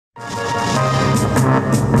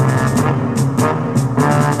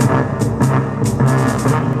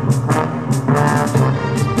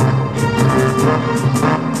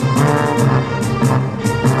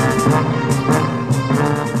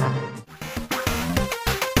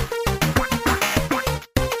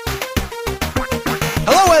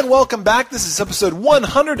Welcome back. This is episode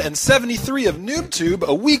 173 of NooBTooB,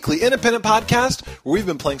 a weekly independent podcast where we've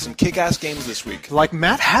been playing some kick-ass games this week. Like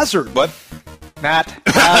Matt Hazard. What? Matt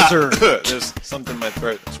Hazard. There's something in my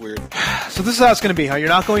throat. It's weird. So this is how it's going to be, huh? You're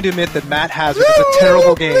not going to admit that Matt Hazard is a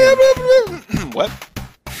terrible game. What?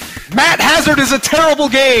 Matt Hazard is a terrible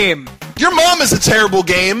game! Your mom is a terrible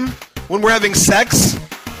game when we're having sex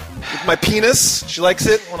with my penis. She likes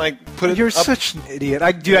it when I put it You're up. such an idiot.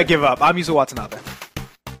 I give up. I'm Yuzo Watanabe.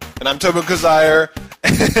 And I'm Tobo Kazire.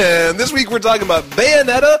 And this week we're talking about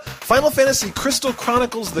Bayonetta, Final Fantasy Crystal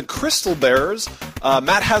Chronicles, The Crystal Bearers,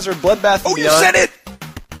 Matt Hazard, Bloodbath and Beyond. You said it!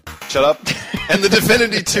 Shut up. And the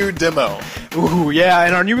Divinity 2 demo. Ooh, yeah,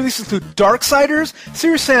 and our new releases include Darksiders,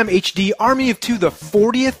 Serious Sam HD, Army of Two, the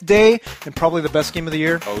 40th Day, and probably the best game of the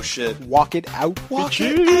year. Oh, shit. Walk It Out, Walk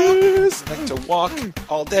bitches. it out. Like to walk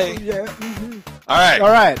all day. Yeah. All right.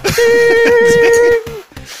 All right.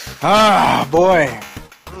 Ah, boy.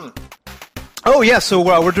 Oh, yeah, so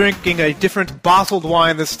we're drinking a different bottled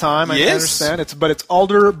wine this time, I understand. But it's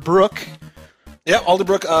Alderbrook. Yeah,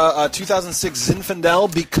 Alderbrook 2006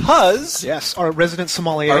 Zinfandel because... Yes, our resident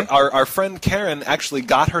sommelier. Our friend Karen actually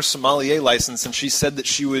got her sommelier license, and she said that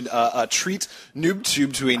she would treat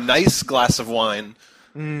NooBTooB to a nice glass of wine.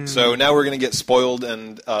 So now we're going to get spoiled,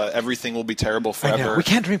 and everything will be terrible forever. I know. We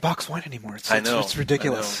can't drink box wine anymore. It's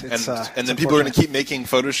ridiculous. And then people are going to keep making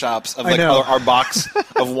photoshops of our box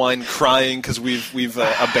of wine crying because we've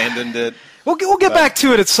abandoned it. We'll get back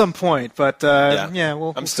to it at some point, but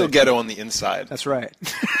we'll I'm still ghetto on the inside. That's right.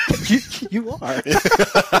 you are.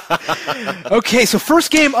 Okay, so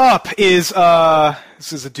first game up is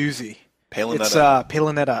this is a doozy. Bayonetta. It's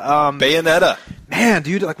Bayonetta. Bayonetta. Man,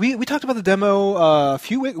 dude, like we talked about the demo a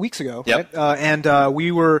few weeks ago, yep. Right? And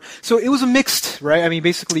we were so it was a mixed, right? I mean,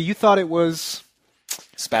 basically, you thought it was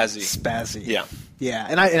spazzy. Yeah. Yeah,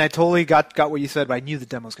 and I totally got what you said, but I knew the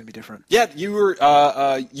demo was going to be different. Yeah, you were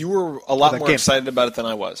a lot more excited about it than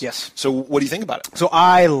I was. Yes. So what do you think about it? So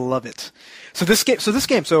I love it. So this game.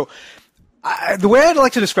 The way I'd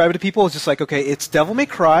like to describe it to people is just like, okay, it's Devil May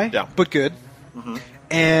Cry, but good. Mm-hmm.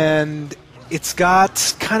 And it's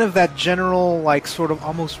got kind of that general, like, sort of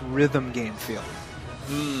almost rhythm game feel.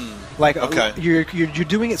 Like, okay. You're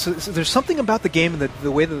doing it. So there's something about the game and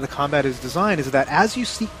the way that the combat is designed is that as you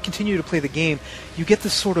continue to play the game, you get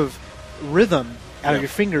this sort of rhythm out of your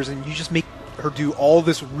fingers, and you just make her do all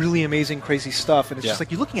this really amazing, crazy stuff. And it's just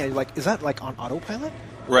like you're looking at it, you're like, is that like on autopilot?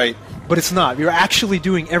 Right. But it's not. You're actually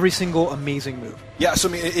doing every single amazing move. Yeah. So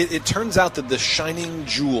I mean, it turns out that the shining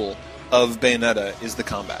jewel of Bayonetta is the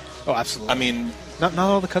combat. Oh, absolutely. I mean... Not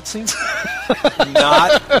all the cutscenes?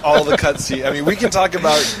 Not all the cutscenes. I mean, we can talk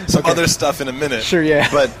about some other stuff in a minute. Sure,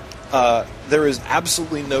 yeah. But there is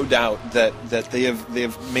absolutely no doubt that they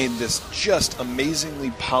have made this just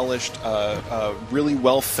amazingly polished, really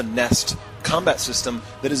well finessed combat system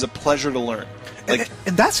that is a pleasure to learn. Like,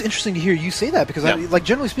 and that's interesting to hear you say that because,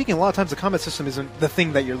 generally speaking, a lot of times the combat system isn't the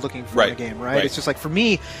thing that you're looking for in a game, right? It's just like, for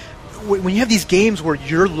me, when you have these games where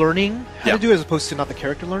you're learning how to do it as opposed to not the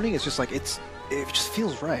character learning, it's just like it just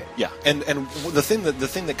feels right. Yeah, and the thing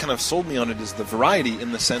that kind of sold me on it is the variety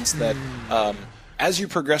in the sense that as you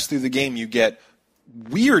progress through the game, you get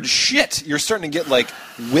weird shit. You're starting to get like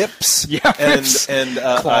whips and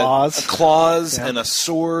claws and a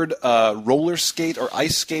sword, roller skate or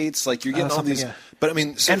ice skates. Like you're getting all these. Yeah. But I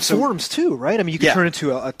mean, forms too, right? I mean, you can turn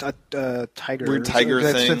into a tiger, weird tiger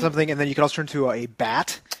thing, something, and then you can also turn into a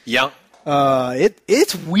bat. Yeah.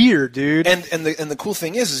 It's weird, dude. And the cool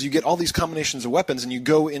thing is you get all these combinations of weapons, and you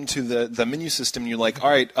go into the menu system, and you're like, all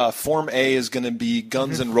right, Form A is going to be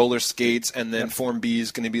guns and roller skates, and then Form B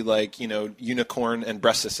is going to be like, unicorn and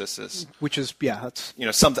breast assistance. Which is that's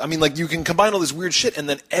something. I mean, like you can combine all this weird shit, and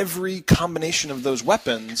then every combination of those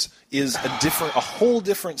weapons is a whole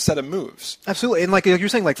different set of moves. Absolutely, and like you're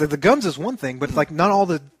saying, like the guns is one thing, but like not all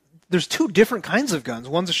the. There's two different kinds of guns.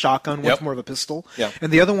 One's a shotgun, one's more of a pistol. Yep. And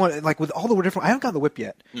the other one, like with all the different... I haven't gotten the whip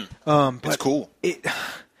yet. But it's cool.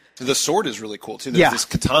 The sword is really cool, too. There's this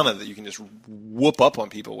katana that you can just whoop up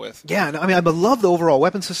on people with. Yeah, I mean, I love the overall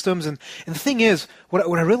weapon systems. And the thing is, what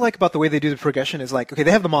I really like about the way they do the progression is like, okay,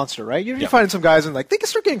 they have the monster, right? You're finding some guys and like, they can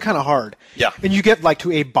start getting kind of hard. Yeah. And you get like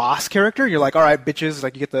to a boss character, you're like, all right, bitches,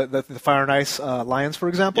 like you get the Fire and Ice lions, for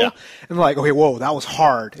example. Yeah. And they're like, okay, whoa, that was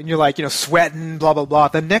hard. And you're like, sweating, blah, blah, blah.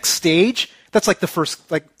 The next stage... That's like the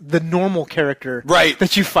first, like the normal character right.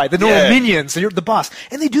 that you fight, the normal minions, the boss,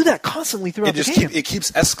 and they do that constantly throughout the game. It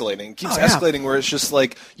keeps escalating. It keeps escalating where it's just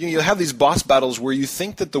like you have these boss battles where you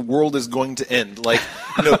think that the world is going to end. Like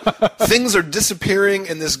things are disappearing,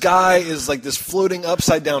 and this guy is like this floating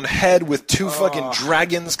upside down head with two fucking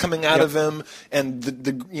dragons coming out of him, and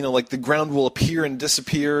the ground will appear and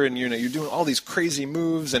disappear, and you're doing all these crazy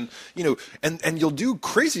moves, and and you'll do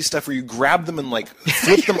crazy stuff where you grab them and like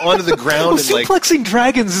flip them onto the ground. And suplexing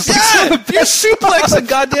dragons is like some of the best. You suplex a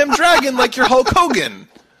goddamn dragon like you're Hulk Hogan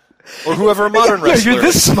or whoever a modern wrestler. You're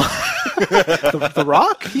this smart. the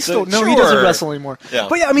Rock? He doesn't wrestle anymore. Yeah.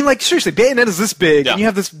 But yeah, I mean, like seriously, Bayonetta is this big, and you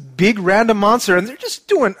have this big random monster, and they're just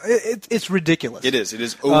doing it's ridiculous. It is. It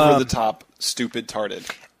is over the top, stupid, tarded.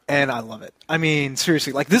 And I love it. I mean,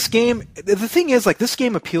 seriously, like this game, the thing is, like this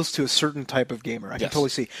game appeals to a certain type of gamer. I can totally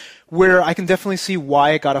see. Where I can definitely see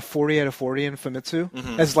why it got a 40 out of 40 in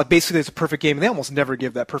Famitsu. As like basically it's a perfect game. And they almost never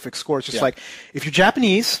give that perfect score. It's just like, if you're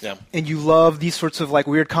Japanese and you love these sorts of like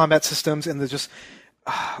weird combat systems and there's just,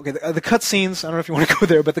 okay, the cutscenes, I don't know if you want to go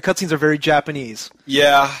there, but the cutscenes are very Japanese.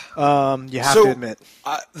 Yeah. You have to admit.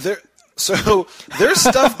 So there's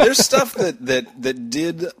stuff that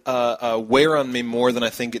did wear on me more than I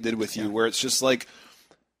think it did with you. Where it's just like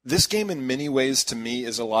this game in many ways to me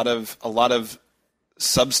is a lot of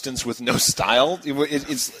substance with no style.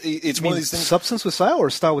 It's one of these things. Substance with style or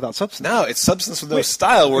style without substance? No, it's substance with no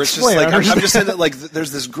style. Where it's just like I'm just saying that like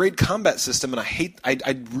there's this great combat system, and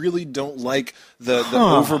I really don't like the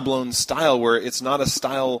overblown style where it's not a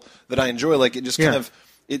style that I enjoy. Like it just kind of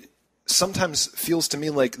sometimes feels to me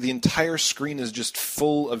like the entire screen is just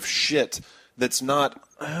full of shit that's not.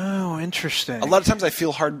 Oh, interesting. A lot of times I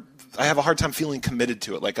have a hard time feeling committed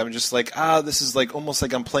to it. Like I'm just like, this is like almost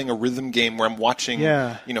like I'm playing a rhythm game where I'm watching,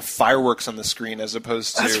 fireworks on the screen as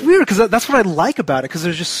opposed to. That's weird because that's what I like about it. Because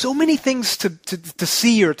there's just so many things to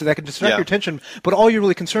see or that can distract your attention. But all you're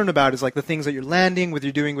really concerned about is like the things that you're landing, whether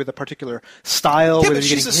you're doing with a particular style, whether but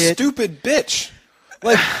you're she's getting a hit. Stupid bitch.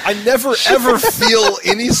 Like, I never, ever feel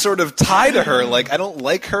any sort of tie to her. Like, I don't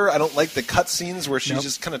like her. I don't like the cutscenes where she's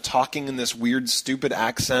just kind of talking in this weird, stupid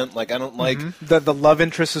accent. Like, I don't like... The love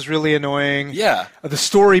interest is really annoying. Yeah. The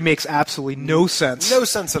story makes absolutely no sense. No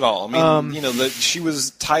sense at all. I mean, she was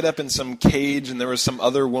tied up in some cage, and there was some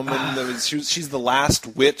other woman. She's the last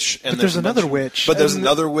witch. And but there's another witch. But there's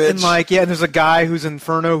another witch. And, and there's a guy who's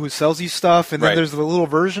Inferno who sells you stuff, and then there's the little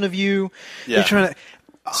version of you. Yeah. You're trying to...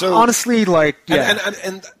 So honestly, like,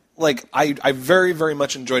 and like I very, very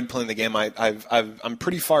much enjoyed playing the game. I'm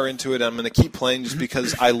pretty far into it. I'm going to keep playing just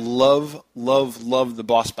because I love the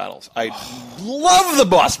boss battles. I love the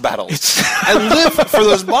boss battles. I live for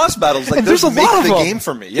those boss battles. Like, and there's a lot of the them. Game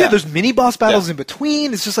for me. Yeah, there's mini boss battles in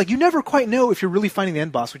between. It's just like you never quite know if you're really fighting the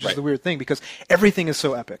end boss, which is the weird thing because everything is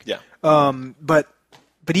so epic. Yeah. But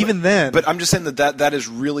even then. But I'm just saying that is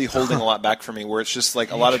really holding a lot back for me. Where it's just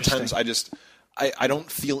like a lot of times I don't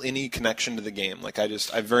feel any connection to the game. Like I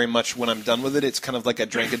very much when I'm done with it, it's kind of like I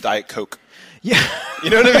drank a Diet Coke. Yeah, you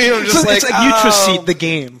know what I mean. I'm just it's like NooTooB the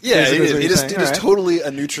game. Yeah, it is totally a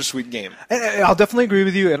NooTooB game. And I'll definitely agree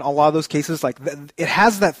with you in a lot of those cases. Like it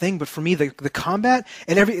has that thing, but for me, the combat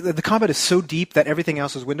and the combat is so deep that everything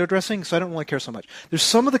else is window dressing. So I don't really care so much. There's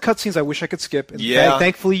some of the cutscenes I wish I could skip. And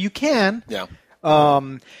thankfully you can. Yeah.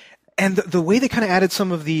 And the way they kind of added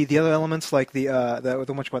some of the other elements, like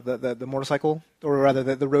the motorcycle, or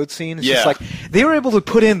rather the road scene, is just like they were able to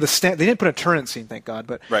put in they didn't put a turret scene, thank God,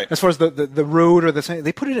 but as far as the road or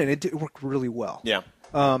they put it in, it worked really well. Yeah.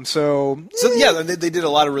 So yeah, they did a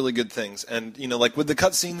lot of really good things, and like with the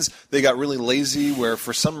cutscenes, they got really lazy. Where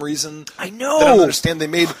for some reason, I don't understand. They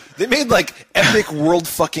made like epic world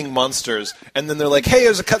fucking monsters, and then they're like, "Hey,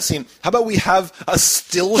 there's a cutscene. How about we have a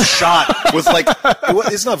still shot with like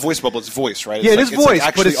it's not voice bubble, it's voice, right? It is voice, like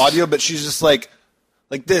actually but it's audio, but she's just like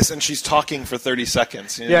this, and she's talking for 30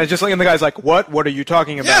 seconds. You know? Yeah, just like, and the guy's like, "What? What are you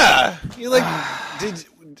talking about?" Yeah, you're like,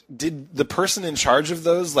 Did the person in charge of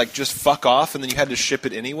those like just fuck off and then you had to ship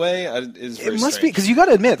it anyway? It must be because you got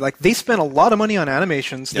to admit, like they spent a lot of money on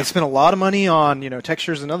animations, they spent a lot of money on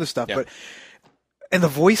textures and other stuff, and the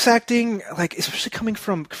voice acting, like especially coming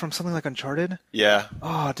from something like Uncharted. Yeah.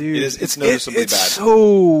 Oh, dude, it's noticeably bad. It's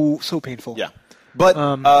so painful. Yeah. But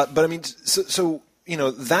I mean, so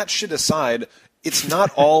that shit aside, it's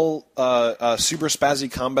not all super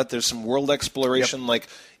spazzy combat. There's some world exploration, like.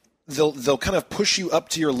 They'll kind of push you up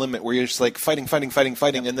to your limit where you're just like fighting,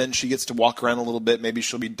 and then she gets to walk around a little bit. Maybe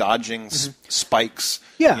she'll be dodging spikes.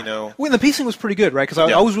 Yeah. Well, the pacing was pretty good, right? Because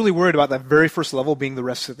I was really worried about that very first level being the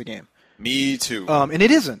rest of the game. Me too. And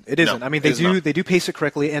it isn't. It isn't. No, I mean, they do pace it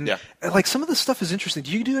correctly, and like some of the stuff is interesting.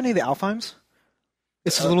 Do you do any of the Alfheims?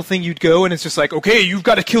 It's a little thing you'd go, and it's just like, okay, you've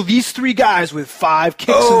got to kill these 3 guys with 5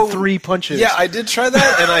 kicks and 3 punches. Yeah, I did try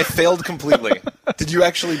that, and I failed completely. Did you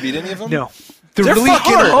actually beat any of them? No. They're really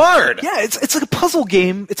fucking hard. Yeah, it's like a puzzle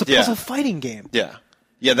game. It's a puzzle fighting game. Yeah.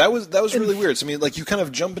 Yeah, that was really weird. So, I mean, like, you kind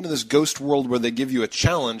of jump into this ghost world where they give you a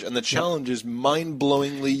challenge, and the challenge is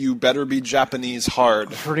mind-blowingly, you better be Japanese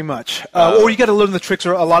hard. Pretty much. Or you got to learn the tricks.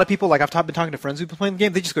 Or a lot of people, like, I've been talking to friends who've been playing the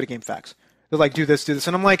game, they just go to GameFAQs. They're like, do this,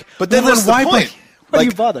 and I'm like, but then what's the point? Why do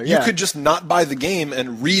you bother? You could just not buy the game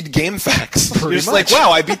and read GameFAQs. You're just like,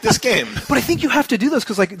 wow, I beat this game. But I think you have to do this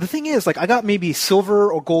because, like, the thing is, like, I got maybe silver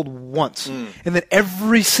or gold once, and then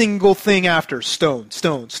every single thing after, stone.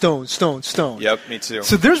 Yep, me too.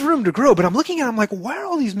 So there's room to grow, but I'm looking at it, I'm like, why are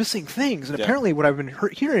all these missing things? And apparently what I've been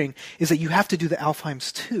hearing is that you have to do the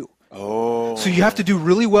Alfheims too. Oh. So you have to do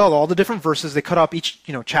really well all the different verses. They cut up each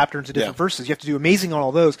chapter into different verses. You have to do amazing on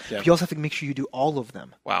all those, but you also have to make sure you do all of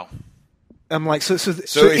them. Wow. I'm like, so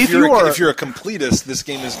if you're a completist, this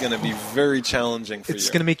game is going to be very challenging for you. It's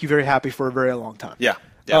going to make you very happy for a very long time. Yeah.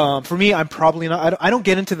 For me, I'm probably not. I don't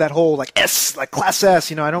get into that whole like class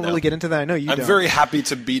S. I don't really get into that. I know you don't. I'm very happy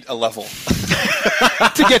to beat a level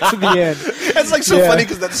to get to the end. It's like so funny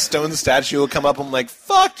because that stone statue will come up. I'm like,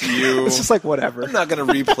 fuck you. It's just like whatever. I'm not going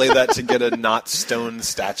to replay that to get a not stone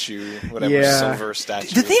statue, whatever silver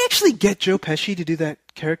statue. Did they actually get Joe Pesci to do that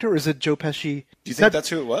character, or is it Joe Pesci? Do you think that's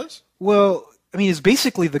who it was? Well, I mean, it's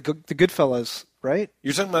basically the Goodfellas, right?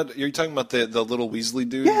 You're talking about the little Weasley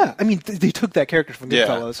dude. Yeah, I mean, they took that character from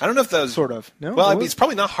Goodfellas. I don't know if that was sort of. No. Well, I mean, it's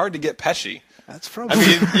probably not hard to get Pesci. That's probably.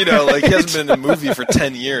 I mean, like he hasn't been in a movie for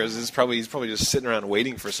 10 years. He's probably just sitting around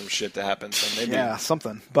waiting for some shit to happen. So maybe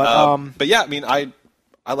something. But yeah, I mean,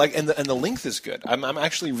 I like and the length is good. I'm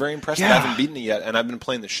actually very impressed that I haven't beaten it yet, and I've been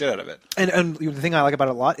playing the shit out of it. And the thing I like about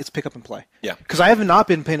it a lot is pick up and play. Yeah. Because I have not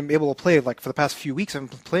been able to play like for the past few weeks. I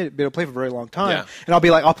haven't been able to play for a very long time. Yeah. And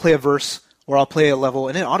I'll play a verse or I'll play a level,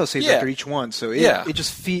 and it autosaves after each one. So it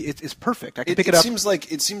just it's perfect. I can pick it up.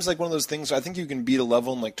 It seems like one of those things. I think you can beat a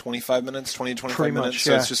level in like 25 minutes, 25 minutes.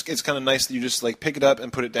 So it's kind of nice that you just like pick it up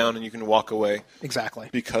and put it down, and you can walk away. Exactly.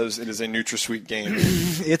 Because it is a NooTooSweet game.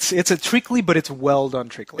 It's a trickly, but it's well done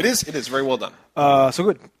trickly. It is very well done. So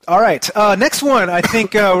good. All right. Next one. I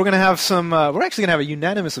think we're gonna have some. We're actually gonna have a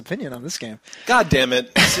unanimous opinion on this game. God damn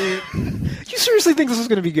it! See, you seriously think this is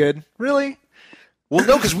gonna be good? Really? Well,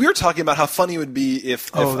 no, because we were talking about how funny it would be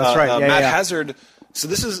if that's right. Matt Hazard. So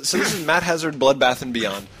this is Matt Hazard Bloodbath and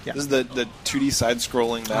Beyond. Yeah. This is the 2D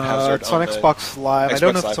side-scrolling Matt Hazard. It's on Xbox Live. I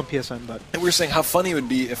don't know if it's on PSN, but and we were saying how funny it would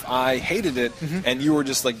be if I hated it and you were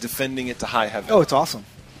just like defending it to high heaven. Oh, it's awesome.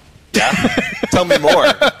 Yeah. Tell me more.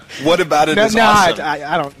 What about it is awesome?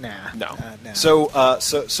 I don't. No.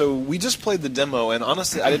 So we just played the demo, and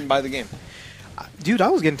honestly, I didn't buy the game. Dude, I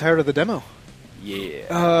was getting tired of the demo.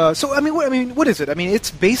 Yeah. So I mean, what is it? I mean, it's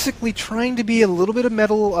basically trying to be a little bit of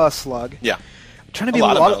Metal Slug. Yeah. Trying to be a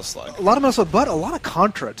lot of Metal Slug. A lot of Metal Slug, but a lot of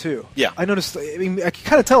Contra too. Yeah. I noticed. I mean, I can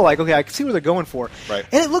kind of tell. Like, okay, I can see what they're going for. Right.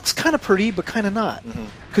 And it looks kind of pretty, but kind of not.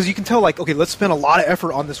 Because you can tell, like, okay, let's spend a lot of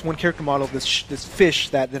effort on this one character model, this fish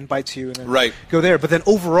that then bites you, and then go there. But then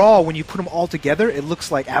overall, when you put them all together, it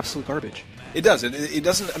looks like absolute garbage. It does. It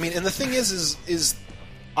doesn't. I mean, and the thing is.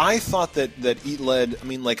 I thought that Eat Lead, I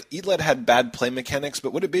mean, like, Eat Lead had bad play mechanics,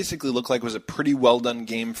 but what it basically looked like was a pretty well-done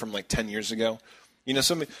game from, like, 10 years ago. You know,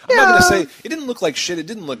 so I'm not going to say it didn't look like shit. It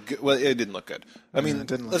didn't look good. Well, it didn't look good. I mean,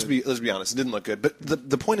 let's be honest. It didn't look good. But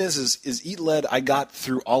the point is Eat Lead, I got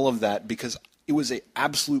through all of that because it was an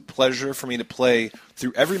absolute pleasure for me to play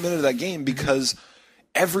through every minute of that game because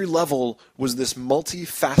every level was this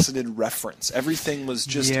multifaceted reference. Everything was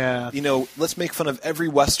just, let's make fun of every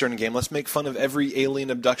Western game. Let's make fun of every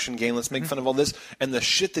alien abduction game. Let's make fun of all this. And the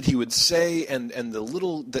shit that he would say and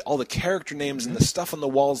all the character names and the stuff on the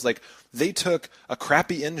walls, like, they took a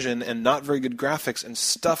crappy engine and not very good graphics and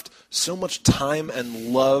stuffed so much time and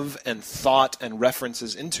love and thought and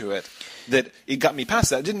references into it that it got me past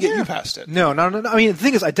that. It didn't get you past it. No. I mean, the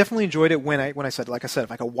thing is, I definitely enjoyed it when I said, like I said,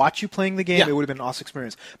 if I could watch you playing the game, it would have been an awesome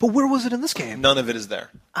experience. But where was it in this game? None of it is there.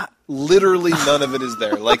 Literally none of it is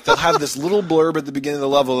there. Like, they'll have this little blurb at the beginning of the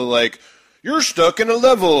level, they're like, you're stuck in a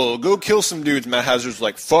level. Go kill some dudes. Matt Hazard's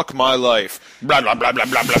like, fuck my life. Blah, blah, blah, blah,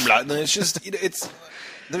 blah, blah, blah. And it's just,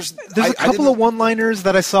 There's a couple of one-liners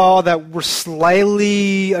that I saw that were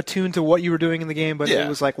slightly attuned to what you were doing in the game, but it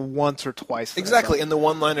was like once or twice. Exactly, and the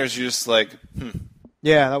one-liners, you're just like,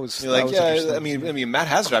 Yeah, that was. You're like, I mean, Matt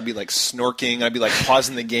Hazard, I'd be like snorking, I'd be like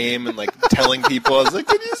pausing the game and like telling people, I was like,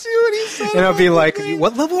 did you see what he said? And I'd be like,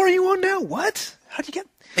 what level are you on now? What? How'd you get?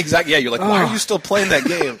 Exactly. Yeah, you're like, why are you still playing that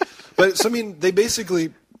game? But so I mean, they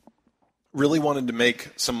basically really wanted to make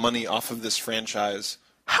some money off of this franchise.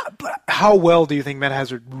 How well do you think Mad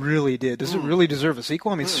Hazard really did? Does it really deserve a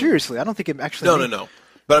sequel? I mean, seriously, I don't think it actually. No.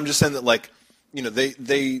 But I'm just saying that, like, you know,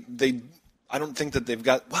 they. I don't think that they've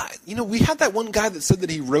got. Well, you know, we had that one guy that said that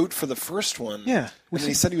he wrote for the first one. Yeah. And then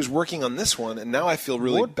he said he was working on this one, and now I feel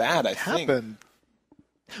really bad. I think.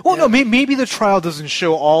 Well, no, maybe the trial doesn't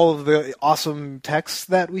show all of the awesome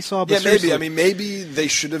text that we saw. But maybe. I mean, maybe they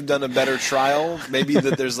should have done a better trial. Maybe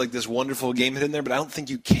that there's like this wonderful game hidden there, but I don't think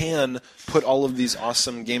you can put all of these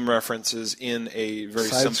awesome game references in a very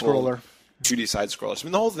simple 2D side scroller. I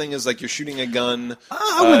mean, the whole thing is like you're shooting a gun.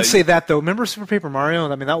 I wouldn't say that though. Remember Super Paper Mario?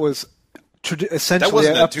 I mean, that was essentially that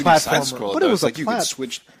wasn't a 2D side scroller, but it was like you could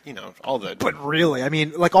switch, you know, all the. But really, I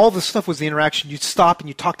mean, like all the stuff was the interaction. You'd stop and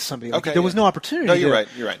you talk to somebody. Like, there was no opportunity. No, you're right.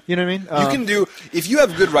 You're right. You know what I mean? You can do if you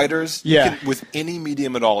have good writers. You can, with any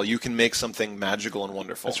medium at all, you can make something magical and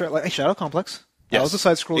wonderful. That's right. Like Shadow Complex. Yes. That was a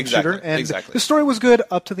side-scrolling shooter, and the story was good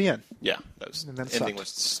up to the end. Yeah, the ending was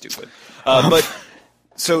stupid. But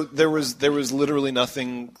so there was literally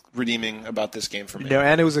nothing redeeming about this game for me. No,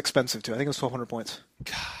 and it was expensive too. I think it was 1,200 points.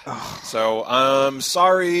 God. So I'm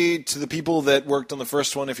sorry to the people that worked on the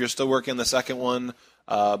first one if you're still working on the second one,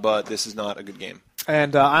 but this is not a good game.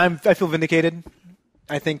 And I feel vindicated.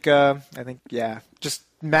 I think just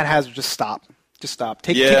Mad Hazard, just stop. Just stop.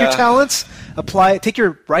 Take your talents, take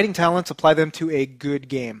your writing talents, apply them to a good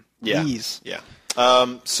game. Please. Yeah.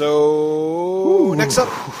 So next up.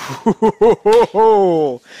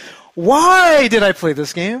 Why did I play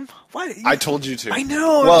this game? Why? I told you to. I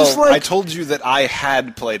know. Well, I told you that I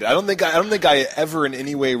had played it. I don't think I ever in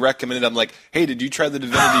any way recommended. I'm like, hey, did you try the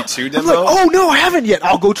Divinity 2 demo? I'm like, oh no, I haven't yet.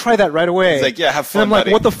 I'll go try that right away. He's like, yeah, have fun. And I'm like,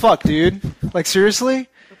 buddy. what the fuck, dude? Like, seriously?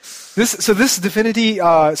 This Divinity.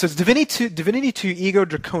 So it's Divinity 2 Ego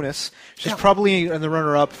Draconis, which is probably in the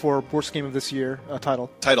runner-up for worst game of this year title.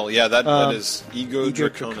 Yeah, that is Ego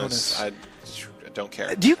Draconis. I don't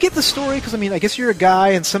care. Do you get the story? Because I mean, I guess you're a guy,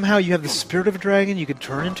 and somehow you have the spirit of a dragon. You can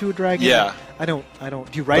turn into a dragon. Yeah. I don't. Do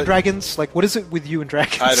you ride dragons? Like, what is it with you and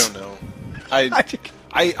dragons? I don't know.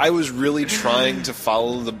 I was really trying to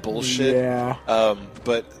follow the bullshit. Yeah.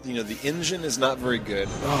 But you know, the engine is not very good.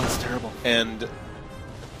 Oh, it's terrible. And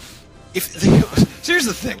here's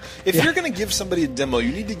the thing: if you're going to give somebody a demo,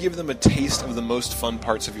 you need to give them a taste of the most fun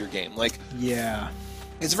parts of your game. Like,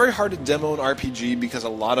 it's very hard to demo an RPG because a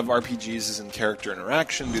lot of RPGs is in character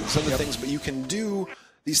interaction, do these other things, but you can do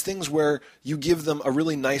these things where you give them a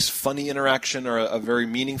really nice, funny interaction or a very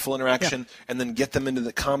meaningful interaction, and then get them into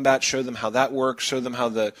the combat, show them how that works, show them how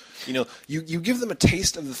you give them a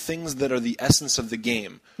taste of the things that are the essence of the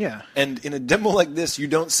game. Yeah. And in a demo like this, you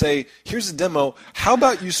don't say, here's a demo, how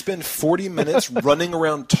about you spend 40 minutes running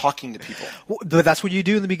around talking to people? Well, that's what you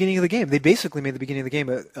do in the beginning of the game. They basically made the beginning of the game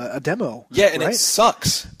a demo. Yeah, and it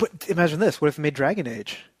sucks. But imagine this. What if they made Dragon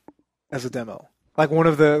Age as a demo? Like one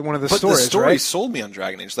of the stories, the story right? sold me on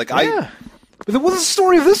Dragon Age. Like but what was the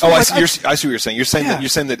story of this one? I see what you're saying. You're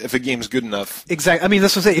saying that if a game's good enough, exactly. I mean,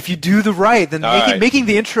 that's what I'm saying. If you do the right, then making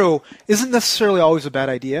the intro isn't necessarily always a bad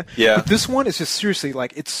idea. Yeah. But this one is just seriously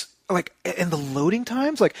like it's like, and the loading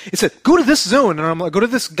times, like it said, go to this zone, and I'm like, go to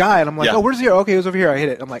this guy, and I'm like, oh, where's he? Okay, he was over here. I hit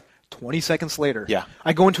it. I'm like, 20 seconds later. Yeah.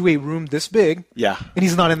 I go into a room this big. Yeah. And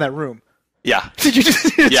he's not in that room. Yeah. Did you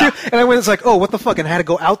just? And I went, it's like, oh, what the fuck, and I had to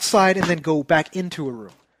go outside and then go back into a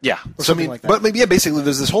room. Yeah. Or something like that. But maybe, basically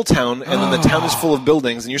there's this whole town, and then the town is full of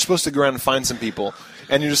buildings, and you're supposed to go around and find some people.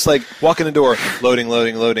 And you're just like, walk in a door, loading,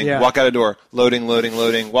 walk out a door, loading,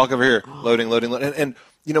 walk over here, loading. And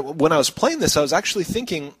you know, when I was playing this, I was actually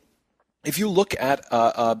thinking, if you look at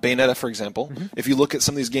Bayonetta, for example, if you look at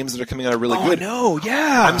some of these games that are coming out are really good.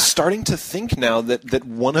 I'm starting to think now that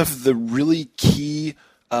one of the really key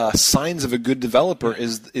signs of a good developer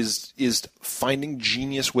is finding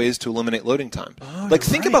genius ways to eliminate loading time.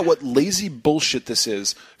 Think about what lazy bullshit this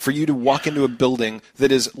is for you to walk into a building that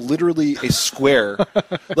is literally a square.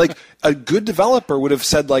 Like, a good developer would have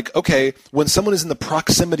said, like, okay, when someone is in the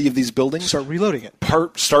proximity of these buildings, start reloading it.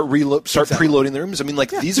 Start preloading the rooms. I mean,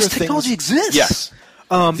 like, these are things. Technology exists. Yes.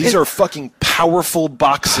 These are fucking powerful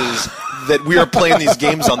boxes that we are playing these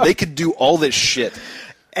games on. They could do all this shit.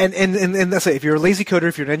 And that's it. If you're a lazy coder,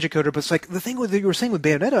 if you're an engine coder, but it's like the thing that you were saying with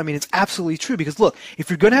Bayonetta, I mean, it's absolutely true because look, if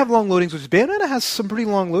you're going to have long loadings, which Bayonetta has some pretty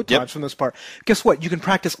long load times for the most part, guess what? You can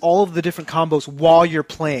practice all of the different combos while you're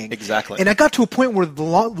playing. Exactly. And I got to a point where the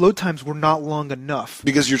load times were not long enough.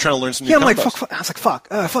 Because you're trying to learn some new combos. I'm like, fuck. I was like, fuck.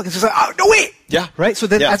 It's just like, oh, no, wait! Yeah. Right? So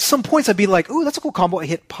then at some points I'd be like, ooh, that's a cool combo. I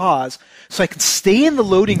hit pause so I can stay in the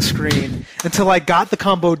loading screen until I got the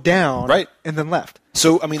combo down. Right. And then left.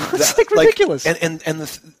 So, I mean, it's like ridiculous.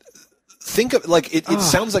 Think of, like, it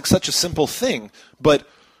sounds like such a simple thing, but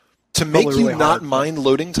To make you not mind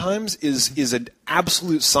loading times is an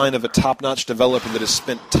absolute sign of a top-notch developer that has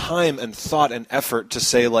spent time and thought and effort to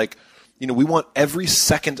say, like, we want every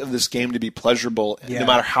second of this game to be pleasurable, no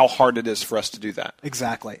matter how hard it is for us to do that.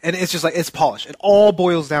 Exactly. And it's just like, it's polished. It all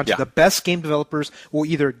boils down to the best game developers will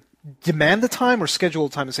either demand the time or schedule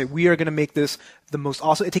the time and say, we are going to make this the most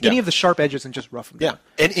awesome. Take any of the sharp edges and just rough them down.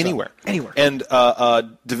 Yeah, and anywhere. And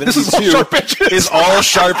Divinity 2 is all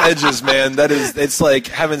sharp edges, man. It's like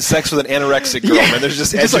having sex with an anorexic girl, man. There's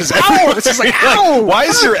just edges everywhere. It's just like, ow! Why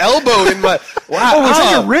is your elbow in my... Wow, is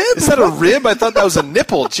that your rib? Is that a rib? I thought that was a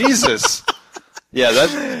nipple. Jesus. Yeah,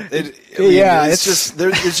 it's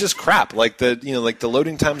just crap. Like the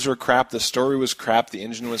loading times were crap. The story was crap. The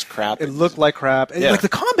engine was crap. It looked like crap. And like the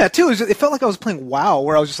combat too. It felt like I was playing WoW,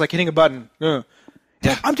 where I was just like hitting a button. Yeah.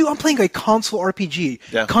 I'm playing a console RPG.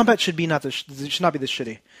 Yeah. Combat should not be this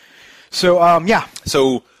shitty. So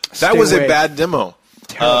So that was a bad demo.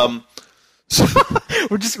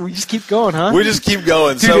 we just keep going, huh? We just keep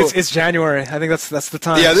going. Dude, it's January. I think that's the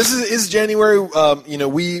time. Yeah, this is January.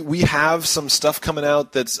 We have some stuff coming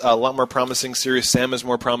out that's a lot more promising. Serious Sam is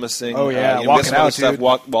more promising. Oh yeah, Walk It Out, dude.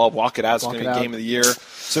 Walk It Out is going to be Game of the Year.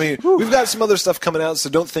 So we've got some other stuff coming out. So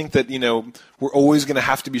don't think that we're always going to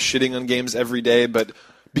have to be shitting on games every day. But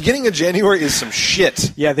beginning of January is some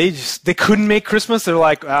shit. Yeah, they couldn't make Christmas. They're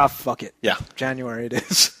like, fuck it. Yeah, January it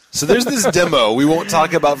is. So there's this demo we won't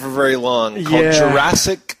talk about for very long called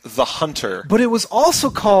Jurassic the Hunter. But it was also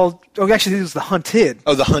called... Oh, actually, it was The Hunted.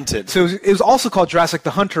 Oh, The Hunted. So it was also called Jurassic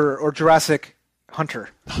the Hunter or Jurassic Hunter.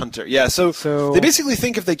 Hunter, yeah. So they basically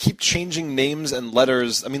think if they keep changing names and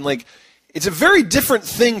letters... I mean, like, it's a very different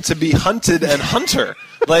thing to be hunted and hunter.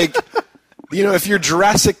 Like... if you're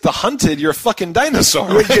Jurassic the Hunted, you're a fucking dinosaur.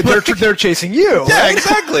 Right? They're chasing you. Yeah,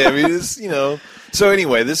 exactly. I mean, it's, So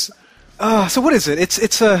anyway, this... so what is it?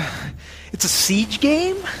 It's a siege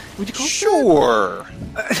game? Would you call it? Sure.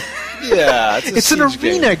 Yeah, it's an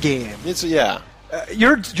arena game.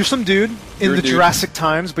 You're some dude in the Jurassic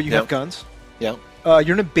times, but you have guns. Yeah.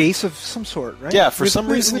 You're in a base of some sort, right? Yeah. For some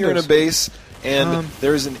reason, you're in a base, and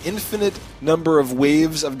there's an infinite number of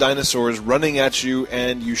waves of dinosaurs running at you,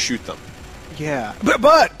 and you shoot them. Yeah,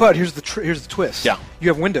 but here's the twist. Yeah, you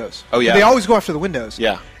have windows. Oh yeah, they always go after the windows.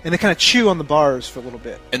 Yeah, and they kind of chew on the bars for a little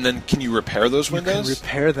bit. And then can you repair those windows? You can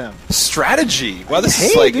repair them. Strategy. Wow, this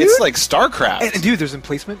is like it's like StarCraft. And dude, there's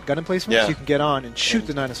gun emplacement. Yeah. So you can get on and shoot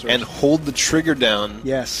the dinosaurs and hold the trigger down.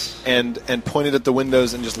 Yes. And point it at the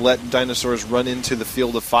windows and just let dinosaurs run into the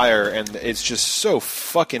field of fire, and it's just so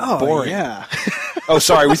fucking boring. Yeah. Oh,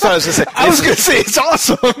 sorry. We thought I was going to say. I was going to say it's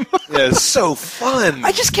awesome. Yeah, it's so fun.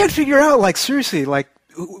 I just can't figure out, like, seriously, like,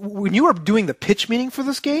 when you were doing the pitch meeting for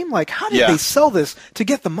this game, like, how did they sell this to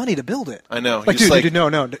get the money to build it? I know. Like, dude,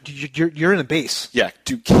 no, you're in a base. Yeah,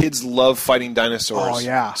 do kids love fighting dinosaurs? Oh,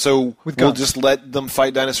 yeah. So we'll just let them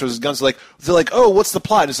fight dinosaurs with guns. They're like, oh, what's the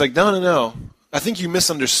plot? It's like, no. I think you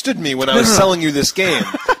misunderstood me when I was selling you this game.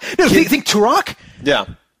 Think Turok? Yeah.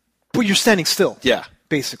 But you're standing still. Yeah.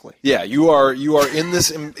 Basically. Yeah, you are in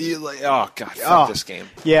this. Like, oh god, fuck this game.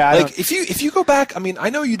 Yeah, like if you go back, I mean, I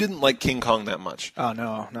know you didn't like King Kong that much. Oh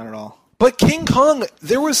no, not at all. But King Kong,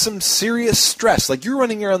 there was some serious stress. Like you're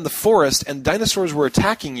running around the forest and dinosaurs were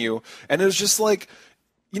attacking you, and it was just like,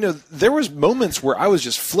 there was moments where I was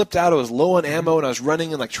just flipped out. I was low on ammo, and I was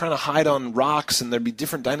running and like trying to hide on rocks, and there'd be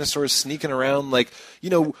different dinosaurs sneaking around. Like,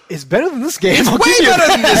 it's better than this game. It's way better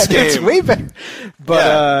than this game. It's way better.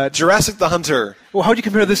 But Jurassic the Hunter. Well, how'd you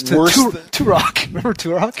compare this to Turok? Remember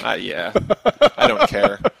Turok? Yeah, I don't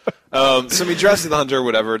care. So I mean, Jurassic the Hunter,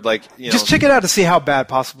 whatever. Like, just check it out to see how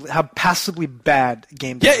passably bad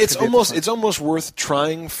game. Yeah, it's almost worth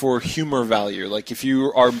trying for humor value. Like, if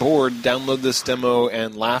you are bored, download this demo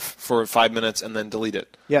and laugh for 5 minutes and then delete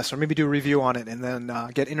it. Yes, or maybe do a review on it and then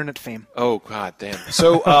get internet fame. Oh god damn!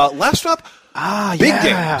 So last up, big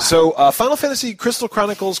game. So Final Fantasy Crystal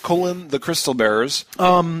Chronicles: The Crystal Bearers.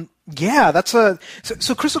 Yeah, that's so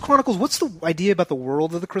Crystal Chronicles. What's the idea about the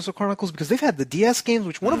world of the Crystal Chronicles? Because they've had the DS games,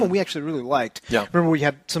 which one of them we actually really liked. Yeah. Remember where you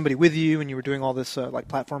had somebody with you and you were doing all this like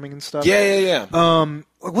platforming and stuff. Yeah.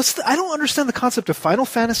 I don't understand the concept of Final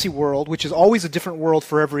Fantasy World, which is always a different world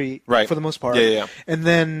for for the most part. Yeah. And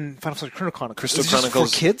then Final Fantasy Chronicles. Crystal Chronicles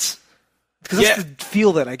Chronicles for kids. Because that's the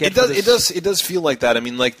feel that I get. It does feel like that. I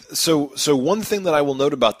mean, like, so one thing that I will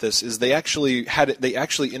note about this is they actually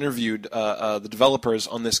interviewed the developers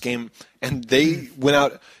on this game, and they went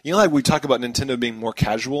out. Like we talk about Nintendo being more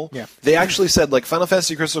casual. Yeah. They actually said, like, Final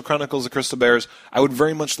Fantasy Crystal Chronicles: The Crystal Bearers. I would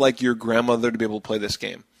very much like your grandmother to be able to play this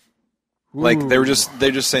game. Ooh. Like they're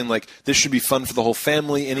just saying, like, this should be fun for the whole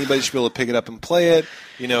family. Anybody should be able to pick it up and play it.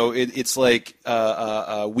 It's like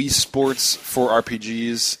Wii Sports for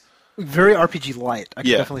RPGs. Very RPG light. I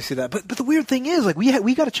can definitely see that. But the weird thing is, like,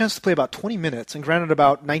 we got a chance to play about 20 minutes, and granted,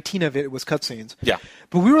 about 19 of it was cutscenes. Yeah.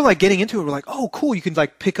 But we were like getting into it. We're like, oh, cool! You can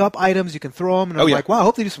like pick up items, you can throw them, and I'm like, wow, I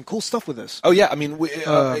hope they do some cool stuff with this. Oh yeah, I mean,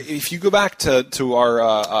 if you go back to our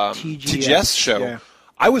TGS show. Yeah.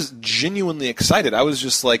 I was genuinely excited. I was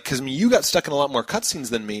just like, because I mean, you got stuck in a lot more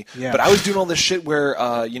cutscenes than me, but I was doing all this shit where,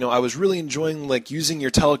 I was really enjoying like using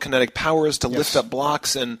your telekinetic powers to lift up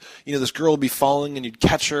blocks, and this girl would be falling, and you'd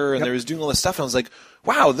catch her, and there was doing all this stuff, and I was like,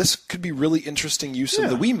 wow, this could be really interesting use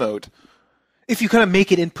of the Wiimote. If you kind of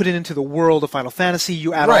make it and put it into the world of Final Fantasy,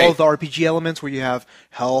 you add all of the RPG elements where you have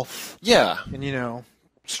health, and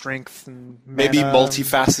strength and mana, maybe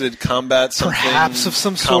multifaceted combat, something perhaps of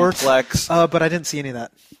some complex. Sort. But I didn't see any of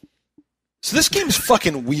that. So this game's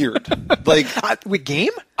fucking weird. Like, wait,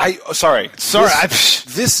 game? Sorry.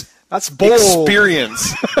 This that's bold.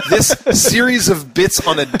 Experience. This series of bits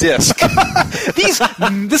on a disc.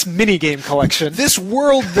 This mini game collection. This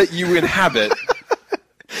world that you inhabit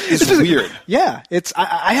is weird. Yeah,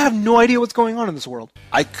 I have no idea what's going on in this world.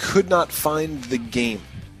 I could not find the game.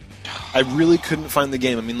 I really couldn't find the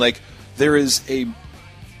game. I mean, like, there is a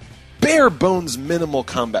bare bones minimal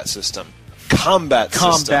combat system. Combat,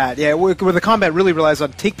 yeah, where the combat really relies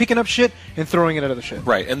on picking up shit and throwing it at other shit.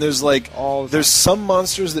 Right, and there's some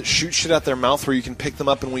monsters that shoot shit out their mouth where you can pick them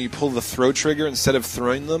up, and when you pull the throw trigger, instead of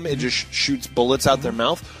throwing them, it just shoots bullets out their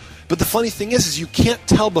mouth. But the funny thing is you can't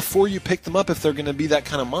tell before you pick them up if they're going to be that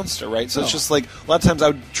kind of monster, right? So it's just like, a lot of times I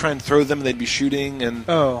would try and throw them, and they'd be shooting, and...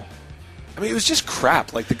 I mean, it was just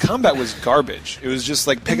crap. Like, the combat was garbage. It was just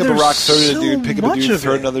like, pick up a rock, throw it at a dude, pick up a dude,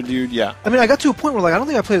 throw another dude, I mean, I got to a point where, like, I don't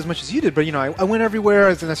think I played as much as you did, but, I went everywhere,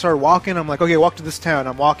 and I started walking. I'm like, okay, walk to this town.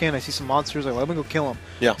 I'm walking, I see some monsters. Like, let me go kill them.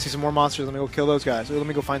 Yeah. See some more monsters, let me go kill those guys. Let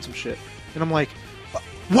me go find some shit. And I'm like,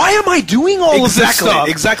 why am I doing all of this stuff?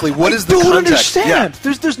 Exactly. What is the context? I don't understand.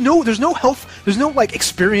 Yeah. There's no health. There's no like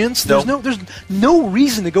experience. There's no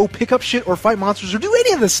reason to go pick up shit or fight monsters or do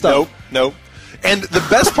any of this stuff. Nope. And the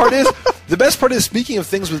best part is, speaking of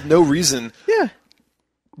things with no reason. Yeah.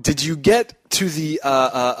 Did you get to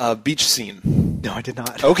the beach scene? No, I did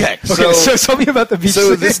not. Okay, so tell me about the beach scene.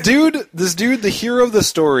 So this dude, the hero of the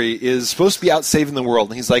story, is supposed to be out saving the world,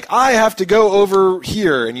 and he's like, I have to go over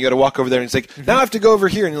here, and you got to walk over there, and he's like, now I have to go over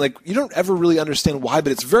here, and you're like, you don't ever really understand why,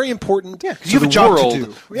 but it's very important to you have the a job world to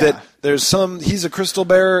do. that there's he's a crystal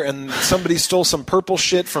bearer, and somebody stole some purple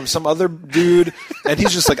shit from some other dude, and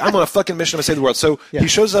he's just like, I'm on a fucking mission to save the world. So he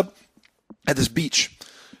shows up at this beach,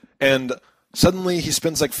 and suddenly he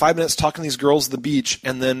spends like 5 minutes talking to these girls at the beach,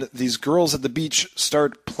 and then these girls at the beach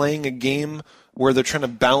start playing a game where they're trying to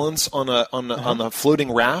balance on a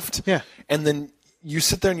floating raft. Yeah. And then you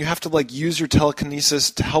sit there and you have to like use your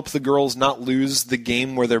telekinesis to help the girls not lose the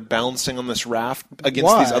game where they're balancing on this raft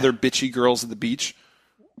against these other bitchy girls at the beach.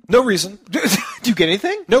 No reason. Do you get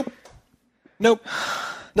anything? Nope.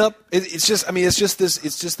 It's just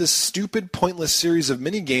this stupid, pointless series of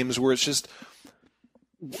mini games where it's just.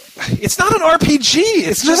 It's not an RPG.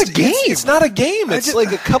 It's not a game. It's not a game. It's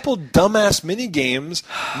like a couple dumbass mini games,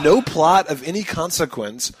 no plot of any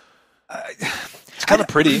consequence. It's kind of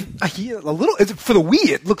pretty. A little for the Wii.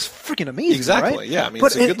 It looks freaking amazing. Exactly. Right? Yeah. I mean,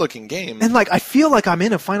 it's a good-looking game. And like, I feel like I'm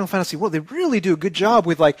in a Final Fantasy world. They really do a good job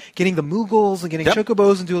with like getting the Moogles and getting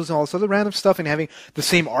Chocobos and doing all this other random stuff and having the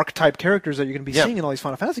same archetype characters that you're going to be seeing in all these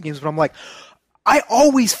Final Fantasy games. But I'm like, I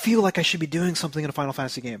always feel like I should be doing something in a Final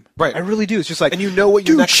Fantasy game. Right. I really do. It's just like, and you know what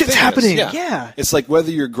your next shit's thing happening. Is. Yeah. It's like whether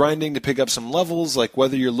you're grinding to pick up some levels, like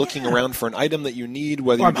whether you're looking around for an item that you need,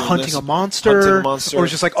 whether or you're hunting a monster, or it's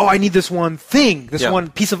just like, oh, I need this one thing, this one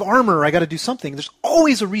piece of armor. I got to do something. There's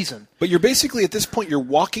always a reason. But you're basically at this point, you're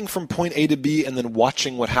walking from point A to B, and then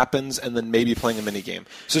watching what happens, and then maybe playing a mini game.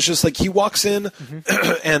 So it's just like he walks in,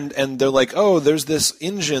 and they're like, oh, there's this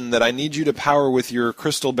engine that I need you to power with your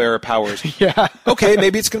crystal bearer powers. Okay,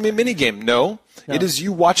 maybe it's going to be a mini game. No, it is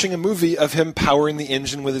you watching a movie of him powering the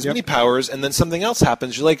engine with his mini powers, and then something else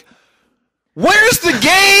happens. You're like, where's the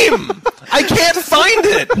game? I can't find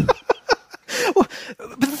it. Well,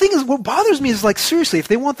 but the thing is, what bothers me is, like, seriously, if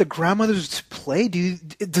they want the grandmothers to play,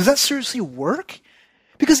 does that seriously work?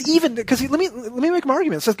 Because let me make my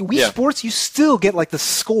argument. It's like Wii Sports, you still get like the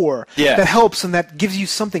score that helps and that gives you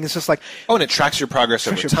something. It's just like, oh, and it tracks your progress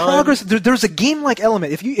over time. There's a game-like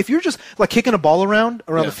element. If you're just like kicking a ball around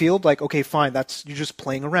the field, like, okay, fine, you're just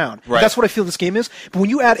playing around. Right. That's what I feel this game is. But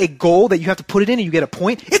when you add a goal that you have to put it in and you get a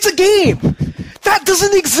point, it's a game. That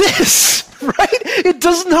doesn't exist. Right? It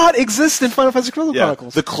does not exist in Final Fantasy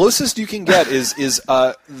Chronicles. The closest you can get is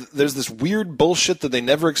there's this weird bullshit that they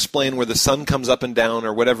never explain where the sun comes up and down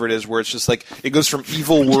or whatever it is, where it's just like it goes from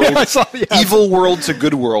evil world evil world to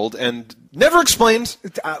good world, and Never explained.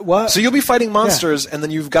 What? So you'll be fighting monsters, and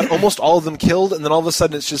then you've got almost all of them killed, and then all of a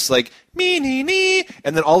sudden it's just like, me,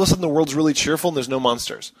 and then all of a sudden the world's really cheerful and there's no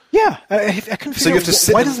monsters. Yeah, I couldn't figure out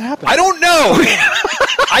why does it happen? I don't know!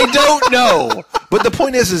 I don't know! But the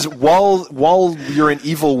point is while you're in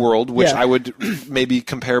Evil World, which I would maybe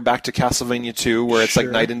compare back to Castlevania 2, where it's like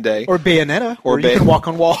night and day. Or Bayonetta, where you can walk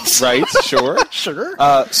on walls. Right, sure. Sure.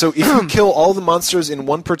 So if you kill all the monsters in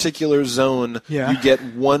one particular zone, you get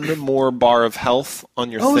one more bar of health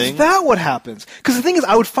on your thing. Oh, is that what happens? Because the thing is,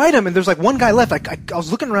 I would fight him, and there's like one guy left. I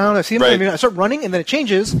was looking around, I see him, I start running, and then it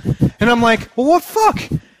changes, and I'm like, well, what the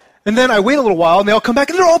fuck? And then I wait a little while, and they all come back,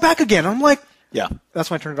 and they're all back again. I'm like, yeah.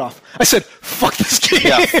 That's when I turned it off. I said, fuck this game.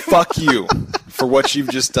 Yeah, fuck you for what you've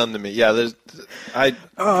just done to me. Yeah, I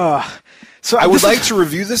would like to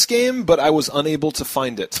review this game, but I was unable to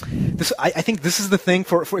find it. I think this is the thing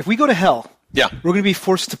for if we go to hell. Yeah. We're going to be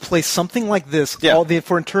forced to play something like this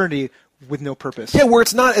for eternity with no purpose. Yeah, where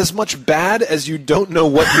it's not as much bad as you don't know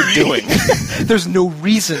what you're doing. There's no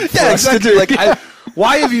reason for us exactly. To do like,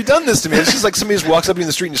 why have you done this to me? It's just like somebody just walks up to you in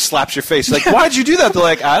the street and just slaps your face. Like, why'd you do that? They're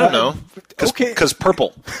like, I don't know. Because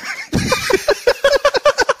purple.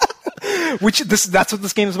 That's what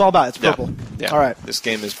this game is all about. It's purple. Yeah. All right. This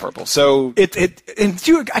game is purple. So I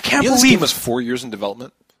can't believe this game was 4 years in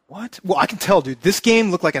development. What? Well, I can tell, dude. This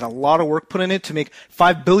game looked like it had a lot of work put in it to make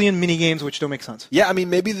 5 billion mini games, which don't make sense. Yeah, I mean,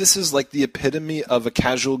 maybe this is like the epitome of a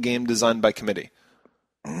casual game designed by committee.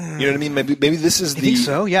 You know what I mean? Maybe this is I think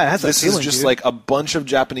so. Yeah, it has that feeling, is just dude. like a bunch of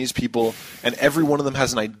Japanese people, and every one of them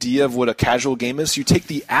has an idea of what a casual game is. So you take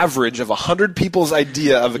the average of 100 people's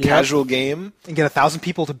idea of a casual game, and get 1,000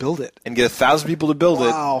 people to build it.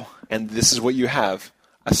 Wow. And this is what you have: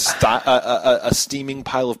 a steaming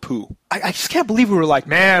pile of poo. I just can't believe we were like,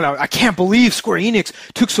 man, I can't believe Square Enix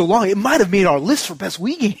took so long. It might have made our list for best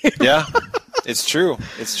Wii game. Yeah. It's true.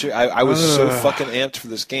 It's true. I was so fucking amped for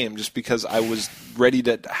this game just because I was ready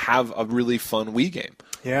to have a really fun Wii game.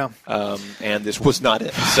 Yeah. And this was not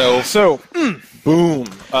it. So boom.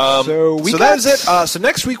 So that is it. So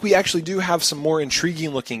next week we actually do have some more intriguing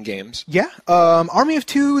looking games. Yeah. Army of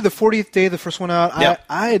Two, the 40th day, the first one out. Yeah.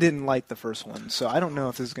 I didn't like the first one, so I don't know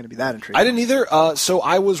if this is going to be that intriguing. I didn't either. So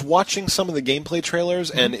I was watching some of the gameplay trailers,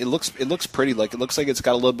 and it looks pretty. Like it looks like it's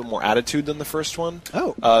got a little bit more attitude than the first one.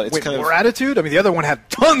 Oh. It's Wait, kind more attitude? I mean, the other one had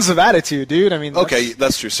tons of attitude, dude. I mean, okay,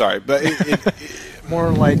 that's true. Sorry, but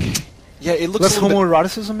more like. Yeah, it looks less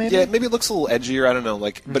homoeroticism, maybe. Yeah, maybe it looks a little edgier. I don't know,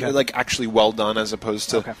 but like actually well done as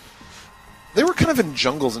opposed to. Okay. They were kind of in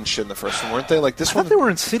jungles and shit in the first one, weren't they? Like this one. I thought they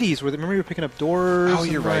were in cities. Remember you were picking up doors. Oh,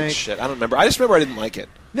 you're right. Shit, I don't remember. I just remember I didn't like it.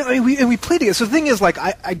 No, I mean, we played it. So the thing is, like,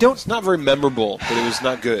 I don't. It's not very memorable, but it was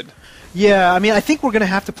not good. Yeah, I mean, I think we're gonna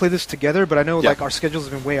have to play this together, but I know like our schedules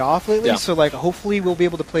have been way off lately. So like, hopefully we'll be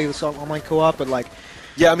able to play this online co-op. But like.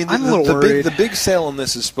 Yeah, I mean, I'm a little worried. The big sale on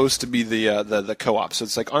this is supposed to be the co-op. So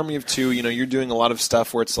it's like Army of Two. You know, you're doing a lot of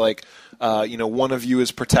stuff where it's like, one of you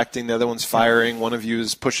is protecting, the other one's firing, one of you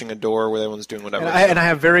is pushing a door, where the other one's doing whatever. And I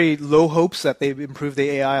have very low hopes that they improve the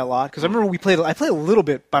AI a lot because I remember I played a little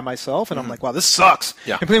bit by myself, and I'm like, wow, this sucks.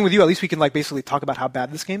 Yeah. And playing with you, at least we can like basically talk about how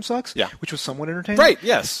bad this game sucks. Yeah. Which was somewhat entertaining. Right.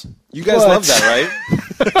 Yes. You guys love that, right?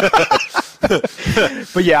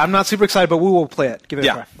 But yeah, I'm not super excited, but we will play it. Give it a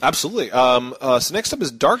try. Absolutely. So next up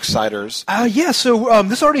is Darksiders. So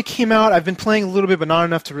this already came out. I've been playing a little bit, but not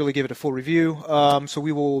enough to really give it a full review. So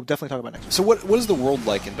we will definitely talk about it next week. So what is the world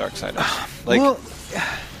like in Darksiders? Well,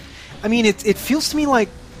 I mean, it feels to me like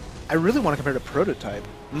I really want to compare it to Prototype.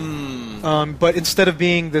 But instead of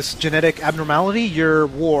being this genetic abnormality, you're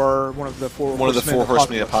one of the four horsemen of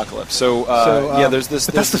the apocalypse. So there's this.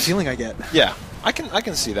 But that's the feeling I get. Yeah. I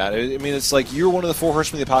can see that. I mean, it's like you're one of the four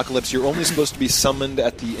horsemen of the apocalypse. You're only supposed to be summoned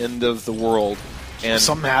at the end of the world, and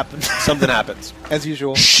something happens. Something happens, as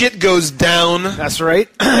usual. Shit goes down. That's right.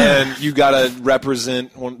 And you gotta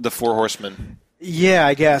represent the four horsemen. Yeah,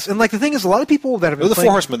 I guess. And like the thing is, a lot of people that have been the four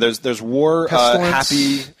horsemen. There's war,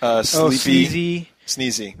 happy, sleepy,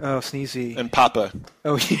 sneezy. Oh, sneezy. And Papa.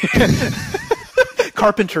 Oh yeah.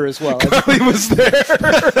 Carpenter as well. He was there.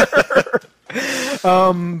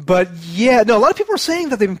 But yeah, no. A lot of people are saying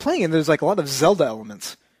that they've been playing, and there's like a lot of Zelda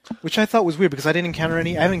elements, which I thought was weird because I haven't encountered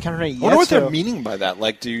any yet. I wonder what they're meaning by that.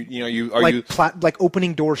 Like, like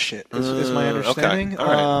opening door shit is my understanding. Okay.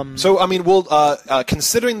 All right. So I mean,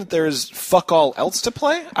 considering that there's fuck all else to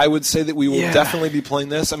play, I would say that we will definitely be playing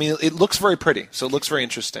this. I mean, it looks very pretty, so it looks very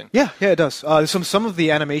interesting. Yeah, it does. Some of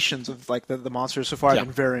the animations of like the monsters so far have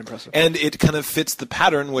been very impressive, and it kind of fits the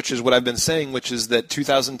pattern, which is what I've been saying, which is that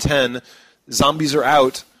 2010. Zombies are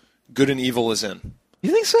out, good and evil is in.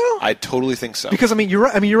 You think so? I totally think so. Because, I mean, you're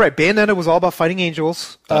right. Bayonetta was all about fighting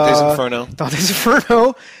angels. Dante's Inferno. Dante's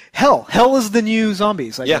Inferno. Hell. Hell is the new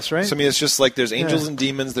zombies, I guess, right? So, I mean, it's just like there's angels and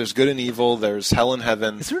demons, there's good and evil, there's hell and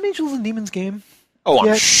heaven. Is there an angels and demons game? Oh,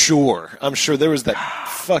 I'm sure. I'm sure there was that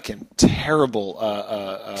fucking terrible...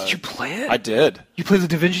 did you play it? I did. You played the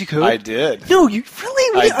Divinity Code? I did. No, you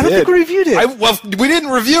really? I don't think we reviewed it. Well, we didn't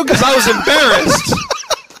review because I was embarrassed.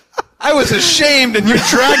 I was ashamed, and you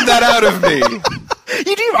dragged that out of me.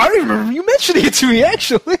 I don't even remember you mentioning it to me,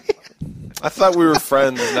 actually. I thought we were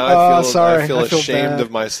friends. Now I feel ashamed bad. of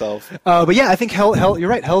myself. But yeah, I think hell. You're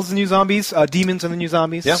right. Hell's the new zombies. Demons are the new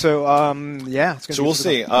zombies. Yeah. So yeah. It's gonna so we'll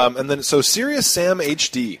see. And then Serious Sam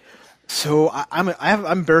HD. So I'm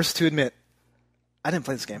embarrassed to admit, I didn't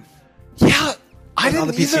play this game. Yeah. I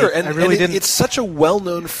didn't either, and I really didn't. It's such a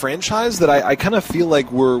well-known franchise that I kind of feel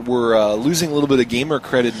like we're losing a little bit of gamer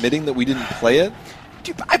cred admitting that we didn't play it.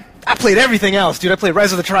 Dude, I played everything else, dude. I played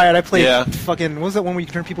Rise of the Triad. I played fucking... What was that one where you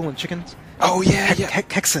can turn people into chickens? Oh, yeah,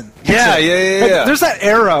 Hexen. Yeah. Like, there's that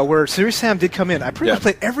era where Serious Sam did come in. I pretty much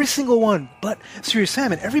played every single one but Serious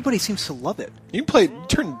Sam, and everybody seems to love it. You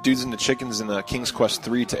turn dudes into chickens in King's Quest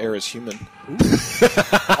 3 to Air as Human.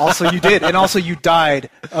 Also, you did. And also, you died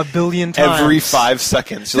a billion times. Every 5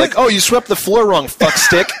 seconds. You're like, oh, you swept the floor wrong, fuck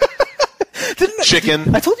stick.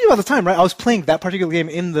 Chicken. I told you about the time, right? I was playing that particular game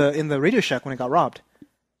in the Radio Shack when it got robbed.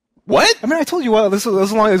 What? I mean, I told you this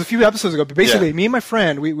was a few episodes ago. But basically, me and my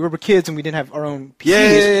friend, we were kids and we didn't have our own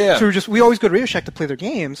PCs. Yeah. So we always go to Radio Shack to play their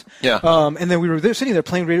games. Yeah. And then we were sitting there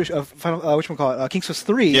playing King's Quest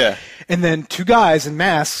 3. Yeah. And then 2 guys in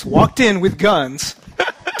masks walked in with guns,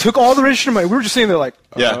 took all the register money. We were just sitting there like,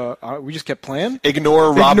 we just kept playing.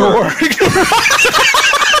 Ignore robber.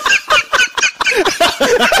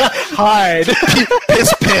 Hide.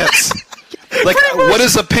 Piss pants. Like, what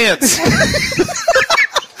is a pants?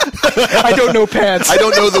 I don't know pants. I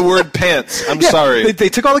don't know the word pants. I'm sorry. They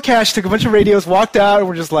took all the cash, took a bunch of radios, walked out, and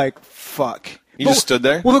we're just like, fuck. You just stood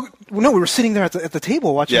there? Well, no, we were sitting there at the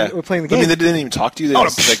table watching, playing the game. I mean, they didn't even talk to you?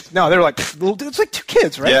 No, they were like, it's like 2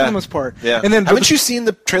 kids, right? For the most part. Yeah. And then haven't you seen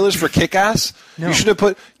the trailers for Kick-Ass? No. You should have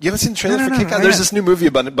you haven't seen the trailer for Kick-Ass? There's this new movie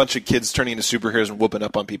about a bunch of kids turning into superheroes and whooping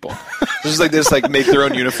up on people. They just make their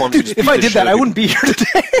own uniforms. Dude, if I did that, I wouldn't be here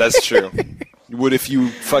today. That's true. You would if you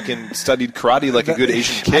fucking studied karate like a good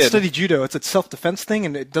Asian kid. I studied judo. It's a self-defense thing,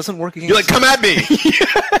 and it doesn't work against... You're like, come at me!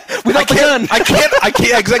 Without the gun! I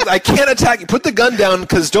can't, exactly. I can't attack you. Put the gun down,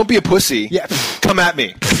 because don't be a pussy. Yeah. Come at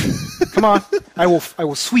me. Come on. I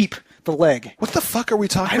will sweep the leg. What the fuck are we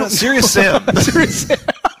talking about? Serious Sam. Serious Sam.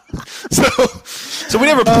 So we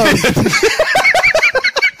never played it.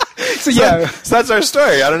 So that's our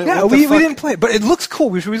story. I don't know. Yeah, we didn't play it, but it looks cool.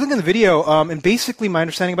 We were looking at the video, and basically my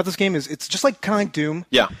understanding about this game is it's just kind of like Doom.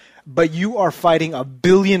 Yeah. But you are fighting a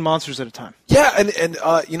billion monsters at a time. Yeah, and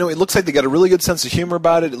it looks like they got a really good sense of humor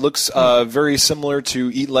about it. It looks very similar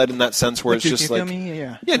to Eat Lead in that sense, where it's Duke just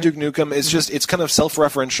Nukem, Duke Nukem. It's kind of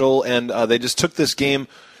self-referential, and they just took this game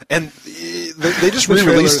and they just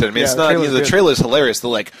re-released it. I mean, it's not the trailer is hilarious. They're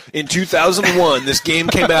like, in 2001, this game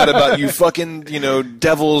came out about you fucking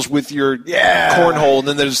devils with your cornhole, and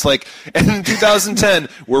then they're just like, and in 2010,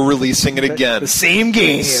 we're releasing it again. The same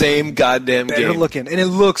game, same goddamn game. Better looking, and it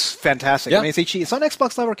looks fantastic. Yeah. I mean, it's HD. It's on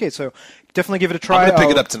Xbox Live Arcade, so definitely give it a try. I'm gonna pick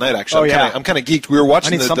it up tonight. Actually, I'm kind of geeked. We were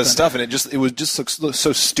watching the stuff, and it was just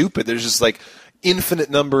so stupid. There's just like infinite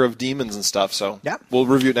number of demons and stuff. So we'll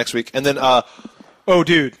review it next week, and then oh,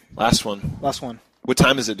 dude, last one. What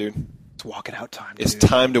time is it, dude? It's walk it out time. It's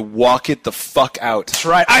time to walk it the fuck out. That's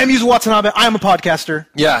right. I am Yuzo Watanabe. I am a podcaster.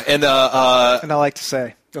 Yeah, and I like to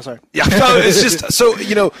say. Oh, sorry. Yeah, no, it's just so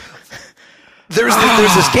There's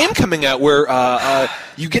this game coming out where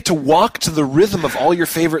you get to walk to the rhythm of all your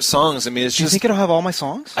favorite songs. I mean, it's just. Do you think it'll have all my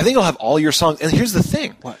songs? I think it'll have all your songs. And here's the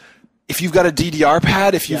thing. What? If you've got a DDR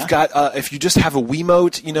pad, if you've got, if you just have a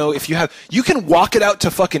Wiimote, you can walk it out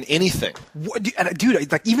to fucking anything. What,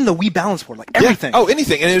 dude, like even the Wii balance board, like everything. Yeah. Oh,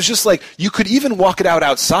 anything. And it was just like you could even walk it out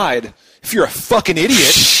outside if you're a fucking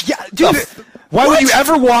idiot. Yeah, dude. Why would you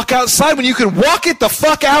ever walk outside when you can walk it the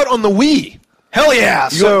fuck out on the Wii? Hell yeah!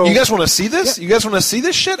 You guys want to see this? Yeah. You guys want to see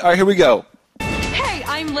this shit? All right, here we go. Hey,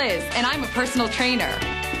 I'm Liz, and I'm a personal trainer.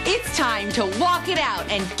 It's time to walk it out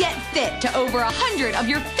and get fit to over 100 of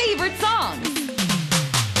your favorite songs.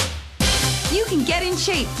 You can get in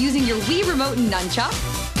shape using your Wii Remote and Nunchuck,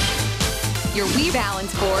 your Wii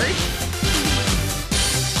Balance Board,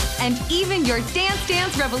 and even your Dance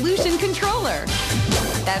Dance Revolution controller.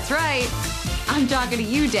 That's right. I'm talking to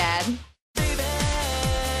you, Dad.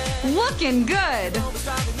 Looking good.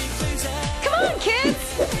 Come on,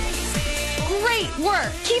 kids. Great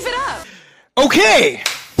work. Keep it up. Okay.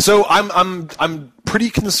 So I'm pretty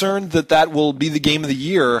concerned that will be the game of the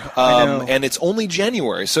year, and it's only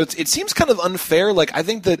January. So it seems kind of unfair. Like, I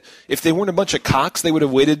think that if they weren't a bunch of cocks, they would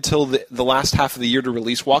have waited till the last half of the year to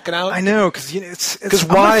release Walk It Out. I know, because it's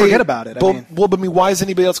why? I'm gonna forget about it. But why is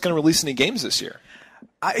anybody else going to release any games this year?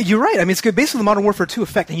 You're right. I mean, it's basically the Modern Warfare 2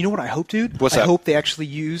 effect. And you know what I hope, dude? What's that? I hope they actually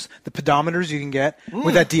use the pedometers you can get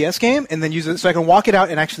with that DS game, and then use it so I can walk it out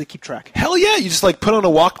and actually keep track. Hell yeah! You just put on a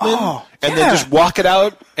Walkman and then just walk it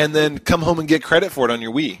out, and then come home and get credit for it on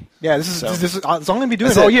your Wii. Yeah, this is it's all I'm gonna be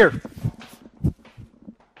doing all year.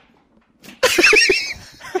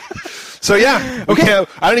 So yeah, okay.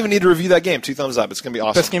 I don't even need to review that game. 2 thumbs up. It's gonna be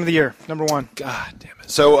awesome. Best game of the year, #1. God damn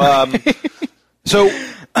it. So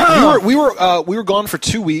we were gone for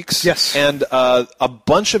 2 weeks. Yes. And a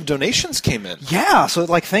bunch of donations came in. Yeah. So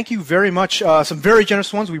thank you very much. Some very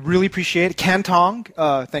generous ones. We really appreciate it.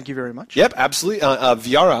 Kantong, thank you very much. Yep, absolutely.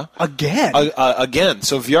 Viara. Again. Again.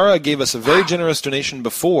 So Viara gave us a very generous donation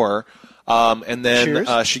before. And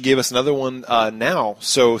then she gave us another one now.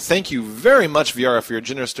 So thank you very much, Viara, for your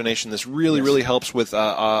generous donation. This really helps with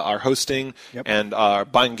our hosting and our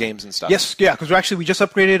buying games and stuff. Yes, yeah, because we just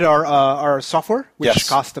upgraded our software, which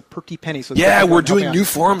cost a pretty penny. So we're doing new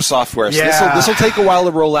forum software. So this will take a while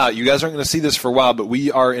to roll out. You guys aren't going to see this for a while, but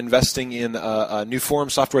we are investing in a new forum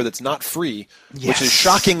software that's not free, which is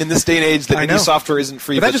shocking in this day and age that any software isn't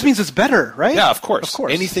free. But that just means it's better, right? Yeah, of course.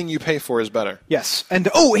 Anything you pay for is better. Yes. And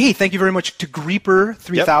hey, thank you very much to Greeper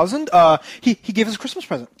 3000. He gave us a Christmas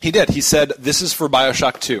present. He did. He said, "This is for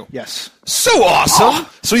BioShock 2." Yes. So awesome!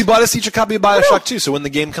 So he bought us each a copy of BioShock 2. So when the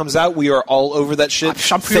game comes out, we are all over that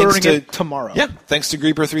shit. I'm pre-ordering it tomorrow. Yeah, thanks to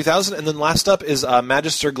Greeper 3000. And then last up is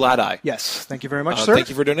Magister Gladeye. Yes, thank you very much, sir. Thank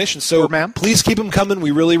you for donations. So please keep them coming.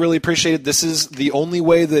 We really appreciate it. This is the only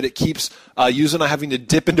way that it keeps Yuzo and I having to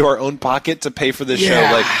dip into our own pocket to pay for this show.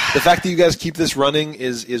 Like, the fact that you guys keep this running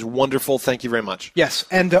is wonderful. Thank you very much. Yes,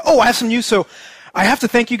 and I have some news. So I have to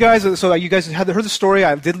thank you guys. So you guys had heard the story.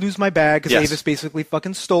 I did lose my bag because Avis basically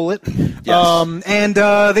fucking stole it. Yes. And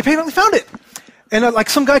they apparently found it. And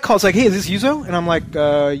some guy calls like, "Hey, is this Yuzo?" And I'm like,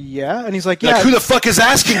 "Yeah." And he's like, "Yeah." Like, who the fuck is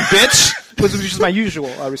asking, bitch? Which is my usual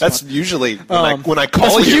response. That's usually when I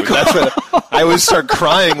call you. That's what I always start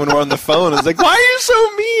crying when we're on the phone. It's like, why are you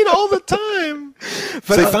so mean all the time?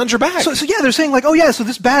 But they found your bag. So yeah, they're saying like, "Oh yeah, so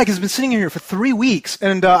this bag has been sitting here for 3 weeks,"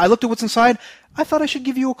 and I looked at what's inside. I thought I should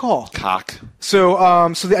give you a call. Cock. So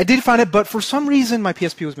I did find it, but for some reason my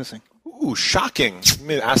PSP was missing. Ooh, shocking. I'm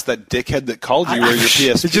going to ask that dickhead that called you where your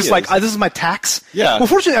PSP is. It's just like, this is my tax. Yeah. Well,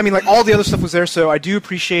 fortunately, I mean, all the other stuff was there, so I do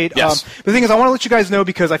appreciate. Yes. But the thing is, I want to let you guys know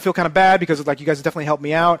because I feel kind of bad because you guys definitely helped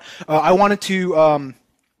me out. I wanted to.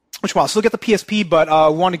 I'll still get the PSP, but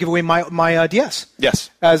we want to give away my DS.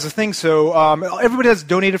 Yes. As a thing. So everybody that's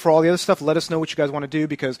donated for all the other stuff, let us know what you guys want to do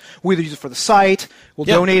because we'll either use it for the site, we'll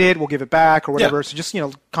donate it, we'll give it back, or whatever. So just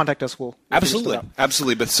contact us. We'll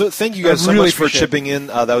absolutely. But thank you guys so much for chipping in.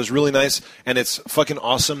 That was really nice, and it's fucking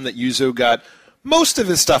awesome that Yuzo got most of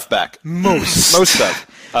his stuff back. Most stuff.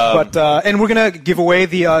 And we're gonna give away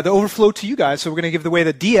the overflow to you guys. So we're gonna give away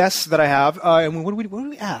the DS that I have. And what do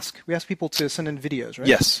we ask? We ask people to send in videos, right?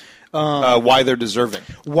 Yes. Why they're deserving.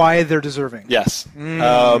 Why they're deserving. Yes.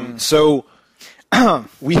 So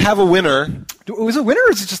we have a winner. Was it a winner,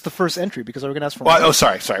 or is it just the first entry? Because we're gonna ask for.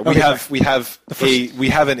 Sorry. We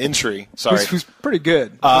have an entry. Sorry. Who's pretty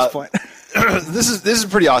good at this point. This is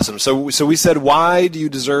pretty awesome. So we said, why do you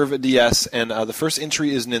deserve a DS? And the first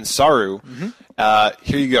entry is Ninsaru.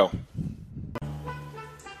 Here you go.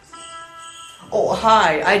 Oh,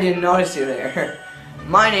 hi. I didn't notice you there.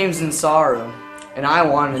 My name's Ninsaru, and I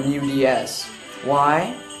want a new DS.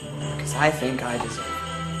 Why? Because I think I deserve it.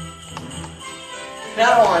 And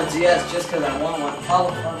I don't want a DS just because I want one.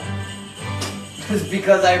 It's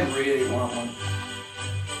because I really want one.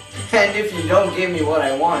 And if you don't give me what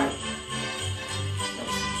I want...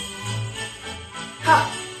 Ha!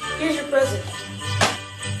 Here's your present.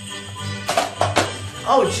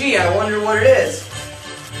 Oh, gee, I wonder what it is.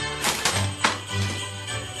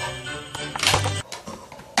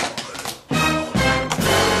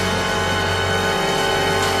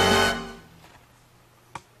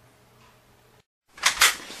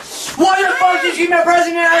 Why the fuck did you give me a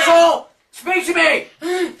present, asshole? Speak to me!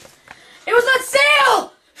 It was on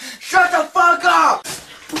sale! Shut the fuck up!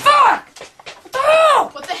 Fuck! What the hell?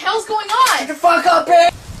 What the hell's going on? Shut the fuck up,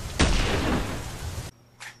 bitch!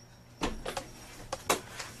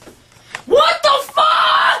 What the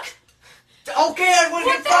fuck? Okay, I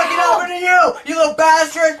wouldn't get fucking over to you, you little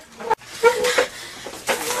bastard!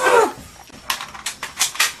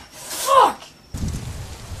 Fuck!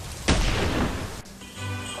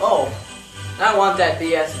 Oh, I want that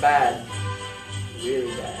DS bad.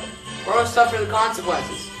 Really bad. We're gonna suffer the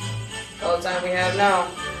consequences. That's all the time we have now.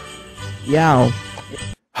 Yow.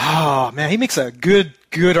 Oh, man, he makes a good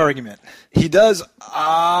argument. He does.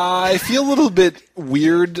 I feel a little bit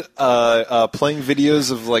weird playing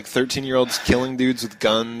videos of like 13-year-olds killing dudes with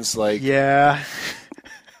guns. Like, yeah.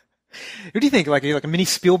 What do you think? Like a mini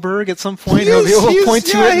Spielberg at some point? He'll be able to point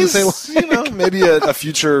to it and say, like, you know, maybe a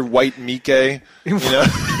future white Mike. You know?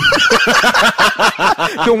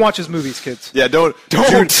 Don't watch his movies, kids. Yeah, don't.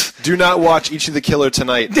 Do not watch Ichi the Killer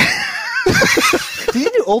tonight. Did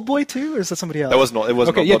you do Old Boy too, or is that somebody else? That wasn't. It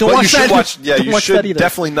wasn't. Okay, Old yeah, Boy. don't But watch you that. should watch. Yeah, don't you watch should that either.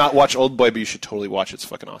 definitely not watch Old Boy, but you should totally watch it. It's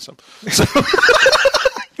fucking awesome. So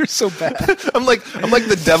You're so bad. I'm like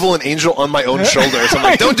the devil and angel on my own shoulders. I'm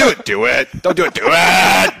like, don't do it. Do it. Don't do it. Do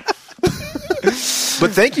it.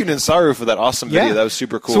 But thank you, Ninsaru, for that awesome video. Yeah. That was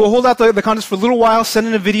super cool. So we'll hold out the contest for a little while. Send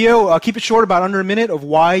in a video. Keep it short, about under a minute, of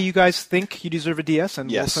why you guys think you deserve a DS, and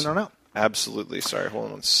we'll send it on out. Absolutely. Sorry, hold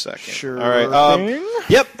on one second. Sure. All right.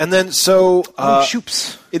 Yep. And then so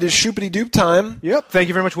Shoops. It is Shoopity Doop time. Yep. Thank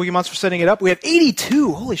you very much, Wiggy Monster, for setting it up. We have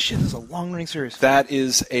 82. Holy shit! This is a long-running series. That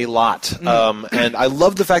is a lot. And I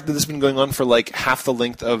love the fact that this has been going on for like half the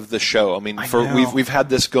length of the show. I mean, we've had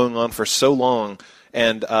this going on for so long.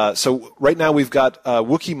 And so right now we've got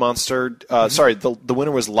Wookiee Monster. Sorry, the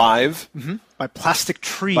winner was live. Mm-hmm. By Plastic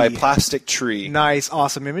Tree. By Plastic Tree. Nice,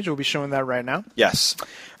 awesome image. We'll be showing that right now. Yes.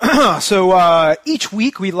 So each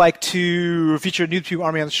week we like to feature a NooBTooB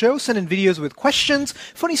Army on the show, send in videos with questions,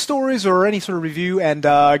 funny stories, or any sort of review, and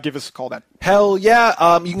give us a call then. Hell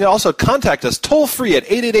yeah. You can also contact us toll-free at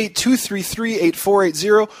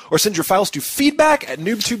 888-233-8480 or send your files to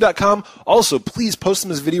feedback@noobtoob.com. Also, please post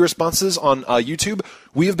them as video responses on YouTube.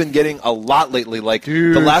 We have been getting a lot lately. Like,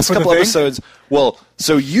 the last couple episodes... Well,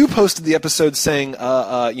 so you posted the episode saying,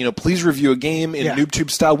 please review a game in NooBTooB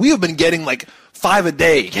style. We have been getting, like, 5 a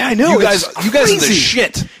day. Yeah, I know. You guys are the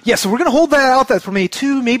shit. Yeah, so we're going to hold that out for maybe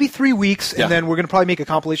 2, maybe 3 weeks, and then we're going to probably make a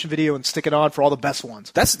compilation video and stick it on for all the best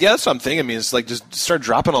ones. That's what I'm thinking. I mean, it's like just start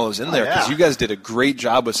dropping all those in there because you guys did a great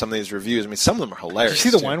job with some of these reviews. I mean, some of them are hilarious. Did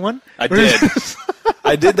you see the wine one? I did.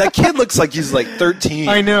 I did. That kid looks like he's like 13.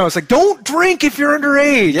 I know. It's like, don't drink if you're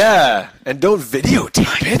underage. Yeah, and don't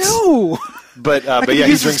videotape it. No. But yeah,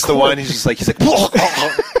 he drinks the wine. He's like,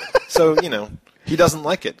 so, he doesn't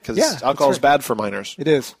like it because alcohol is bad for minors. It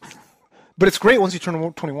is. But it's great once you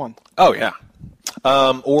turn 21. Oh, yeah.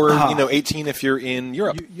 Or 18 if you're in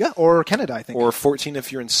Europe. Or Canada, I think. Or 14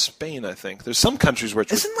 if you're in Spain, I think. There's some countries where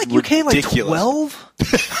it's Isn't like ridiculous. UK like 12?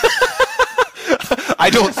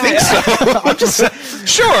 I don't think so. I'm just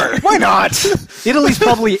sure. Why not? Italy's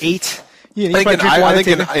probably 8. I think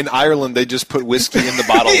in Ireland they just put whiskey in the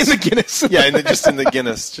bottles. In the Guinness. Yeah, just in the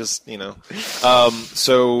Guinness. Just,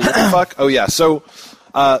 So, what the fuck? Oh, yeah. So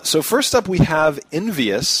first up we have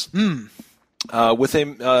Envious with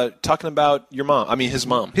him talking about your mom. I mean, his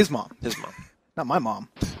mom. His mom. Not my mom.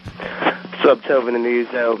 What's up, Tobin and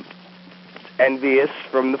Uzo? Envious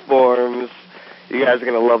from the forums. You guys are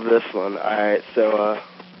going to love this one. All right, so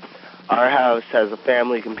our house has a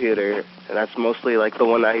family computer, and that's mostly like the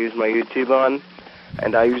one I use my YouTube on.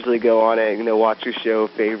 And I usually go on it, watch your show,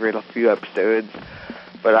 favorite a few episodes.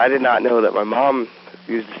 But I did not know that my mom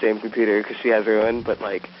used the same computer because she has her own. But,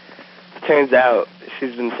 it turns out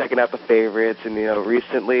she's been checking out the favorites and,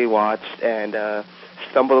 recently watched and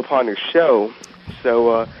stumbled upon your show.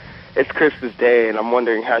 So it's Christmas Day, and I'm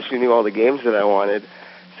wondering how she knew all the games that I wanted.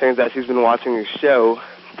 Turns out she's been watching your show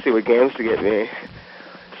to see what games to get me.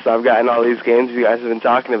 So I've gotten all these games you guys have been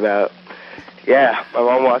talking about. Yeah, my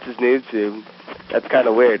mom watches NooBTooB. That's kind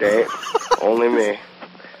of weird, eh? Only me.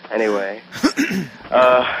 Anyway.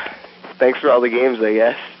 Thanks for all the games, I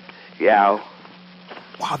guess. Yow.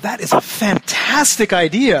 Wow, that is a fantastic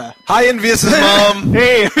idea. Hi, Envious's mom.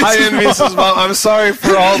 Hey, hi, Envious's mom. I'm sorry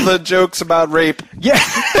for all the jokes about rape. Yeah,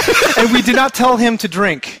 and we did not tell him to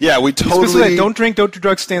drink. Yeah, we totally don't drink, don't do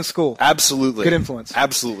drugs, stay in school. Absolutely, good influence.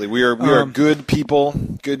 Absolutely, we are good people,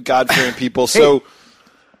 good God-fearing people. So.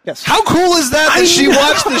 Yes. How cool is that she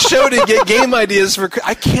watched the show to get game ideas for...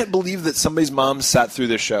 I can't believe that somebody's mom sat through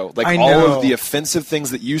this show. Like, all of the offensive things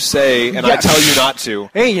that you say, and I tell you not to.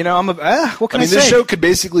 Hey, I'm what can I say? This show could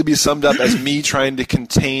basically be summed up as me trying to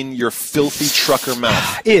contain your filthy trucker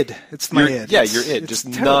mouth. Id. It's my id. Yeah, your id. Just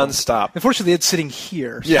nonstop. Unfortunately, it's sitting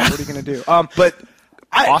here, so what are you going to do? But...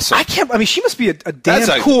 awesome. I can't... she must be a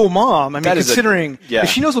damn cool mom. Considering... if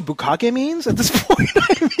she knows what bukkake means at this point,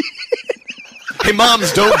 Hey,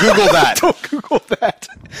 moms, don't Google that. Don't Google that.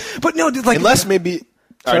 But no, dude, unless maybe...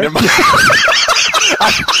 All right, never mind.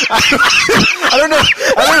 I don't know.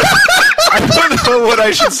 I don't know what I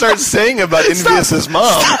should start saying about Envious's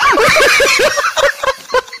mom.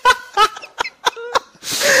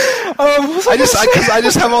 I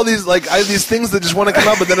just have all these I have these things that just want to come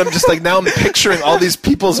up, but then I'm just now I'm picturing all these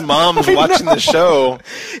people's moms watching the show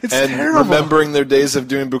it's and terrible. remembering their days of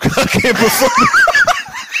doing bukkake before.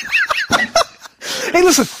 Hey,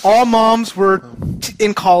 listen, all moms were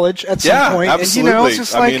in college at some point. Absolutely. And, it's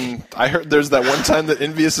just I mean, I heard there's that one time that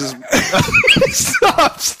Envious is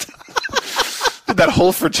stop. That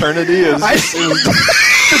whole fraternity is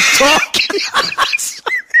talking.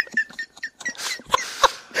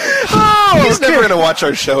 He's never going to watch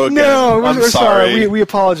our show again. No, I'm we're sorry. We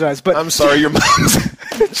apologize, but I'm sorry, your mom's.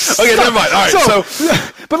 Okay, never mind. All right, so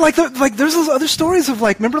but there's those other stories of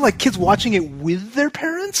remember kids watching it with their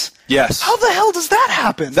parents. Yes. How the hell does that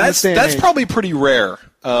happen? That's probably pretty rare.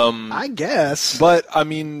 I guess. But I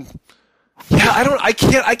mean, yeah, I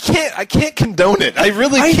can't condone it. I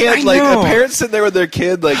really can't. A parent sitting there with their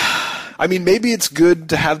kid, I mean, maybe it's good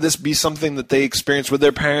to have this be something that they experience with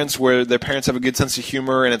their parents, where their parents have a good sense of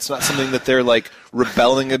humor, and it's not something that they're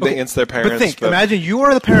rebelling against their parents. But imagine you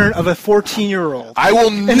are the parent of a 14-year-old. I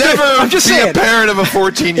will never be a parent of a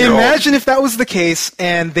 14-year-old. Imagine if that was the case,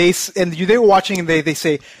 and they were watching, and they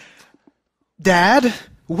say, "Dad,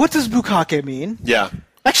 what does bukkake mean?" Yeah.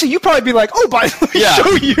 Actually, you'd probably be like, "Oh, let me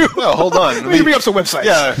show you." Well, hold on. Let me bring up some websites.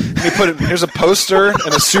 Yeah. Let me put it. Here's a poster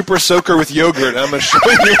and a super soaker with yogurt. And I'm going to show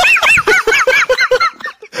you.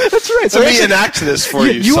 That's right. So let me enact this for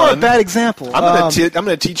you, You son. are a bad example. I'm going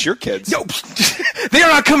to teach your kids. Yo, they are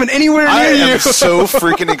not coming anywhere near you. I am so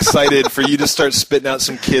freaking excited for you to start spitting out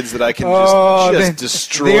some kids that I can just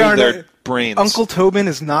destroy their brains. Uncle Tobin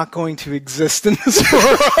is not going to exist in this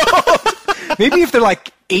world. Maybe if they're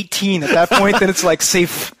 18 at that point, then it's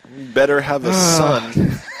safe. You better have a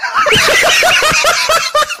son.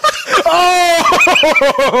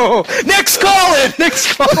 Oh! Next call it.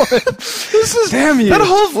 Damn you! That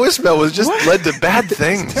whole voicemail was just led to bad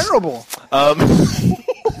things. It's terrible.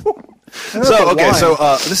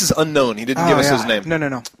 This is unknown. He didn't give us his name.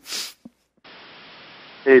 No.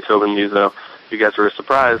 Hey, Tobin Muso. You guys were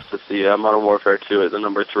surprised to see Modern Warfare 2 at the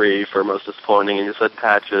number 3 for most disappointing, and you said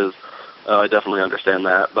patches. I definitely understand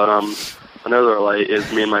that. But another light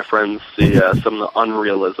is me and my friends see some of the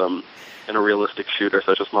unrealism in a realistic shooter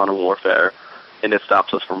such as Modern Warfare, and it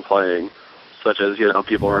stops us from playing. Such as,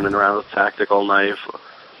 people running around with tactical knife,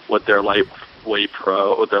 with their lightweight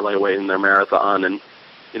in their marathon, and,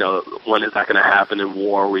 when is that going to happen in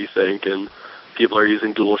war, we think, and people are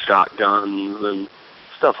using dual shotguns and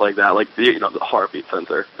stuff like that, the heartbeat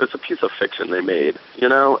sensor. It's a piece of fiction they made,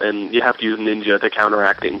 and you have to use ninja to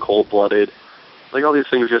counteract it in cold-blooded. All these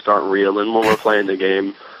things just aren't real, and when we're playing the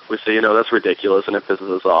game, we say, that's ridiculous, and it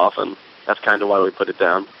pisses us off, and that's kind of why we put it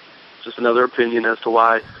down. Just another opinion as to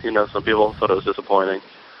why, some people thought it was disappointing.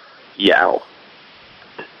 Yow.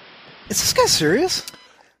 Is this guy serious?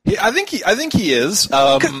 I think he is.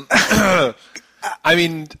 I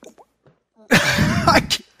mean, I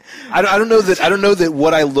don't know that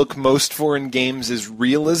what I look most for in games is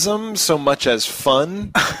realism so much as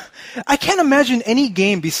fun. I can't imagine any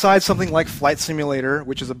game besides something like Flight Simulator,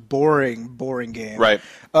 which is a boring game. Right.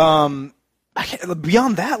 Beyond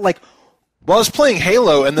that, Well, I was playing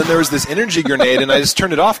Halo, and then there was this energy grenade, and I just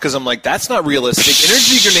turned it off because I'm like, that's not realistic.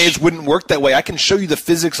 Energy grenades wouldn't work that way. I can show you the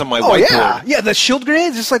physics on my whiteboard. Yeah, the shield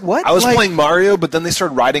grenades, just what? I was playing Mario, but then they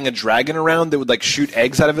started riding a dragon around that would, shoot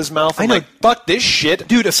eggs out of his mouth. I'm like, fuck this shit.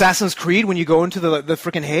 Dude, Assassin's Creed, when you go into the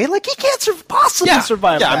freaking hay, he can't possibly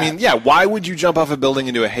survive that. Yeah, why would you jump off a building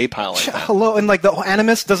into a hay pile like that? Hello, and, the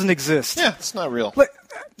Animus doesn't exist. Yeah, it's not real.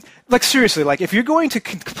 Seriously, if you're going to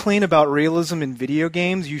complain about realism in video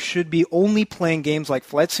games, you should be only playing games like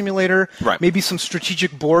Flight Simulator, maybe some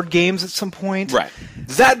strategic board games at some point. Right.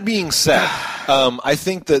 That being said, I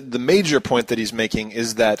think that the major point that he's making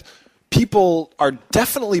is that people are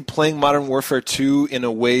definitely playing Modern Warfare 2 in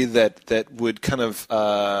a way that would kind of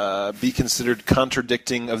be considered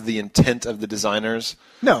contradicting of the intent of the designers.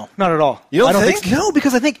 No, not at all. You don't think? No,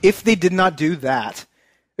 because I think if they did not do that,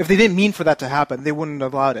 if they didn't mean for that to happen, they wouldn't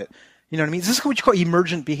have allowed it. You know what I mean? This is what you call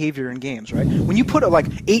emergent behavior in games, right? When you put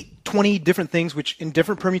 20 different things, which in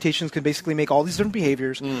different permutations can basically make all these different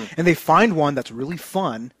behaviors, and they find one that's really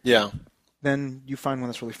fun, then you find one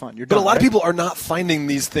that's really fun. You're done, but a lot of people are not finding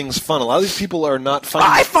these things fun. A lot of these people are not finding...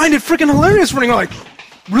 I find it freaking hilarious running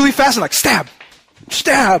really fast and stab.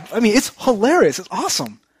 I mean, it's hilarious. It's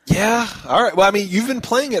awesome. Yeah. All right. Well, I mean, you've been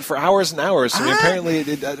playing it for hours and hours, so apparently,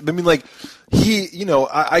 I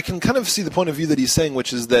can kind of see the point of view that he's saying,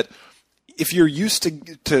 which is that if you're used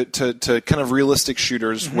to kind of realistic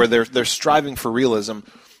shooters where they're striving for realism,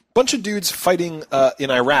 bunch of dudes fighting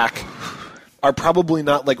in Iraq are probably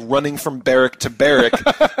not like running from barrack to barrack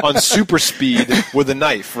on super speed with a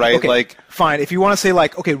knife, right? Okay, like, fine. If you want to say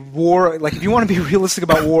like, okay, war, like if you want to be realistic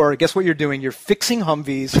about war, guess what you're doing? You're fixing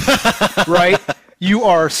Humvees, right? You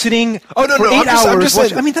are sitting for 8 hours. I'm just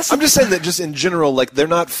saying, I'm just saying that just in general, like they're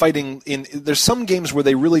not fighting in. There's some games where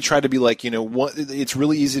they really try to be like, it's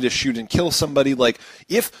really easy to shoot and kill somebody. Like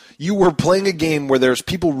if you were playing a game where there's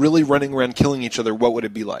people really running around killing each other, what would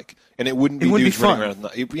it be like? And it wouldn't be dudes running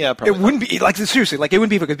around. Yeah, probably. It wouldn't be like seriously. Like it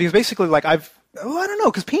wouldn't be because basically like I don't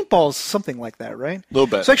know, because paintball is something like that, right? A little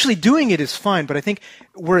bit. So actually doing it is fine, but I think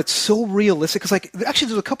where it's so realistic, because like actually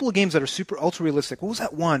there's a couple of games that are super ultra realistic. What was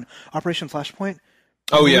that one? Operation Flashpoint.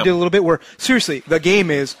 Oh yeah. We did a little bit where seriously the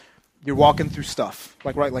game is you're walking through stuff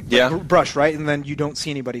like brush, right, and then you don't see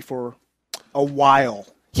anybody for a while.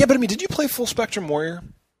 Yeah, but I mean, did you play Full Spectrum Warrior?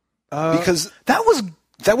 Because that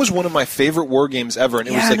was one of my favorite war games ever, and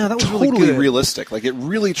it was like totally totally realistic. Like it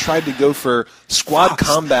really tried to go for squad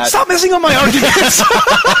combat. Stop messing up my arguments.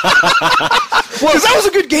 Well, that was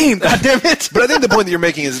a good game. God damn it! But I think the point that you're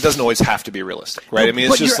making is it doesn't always have to be realistic, right? I mean,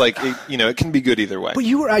 it's just like it can be good either way. But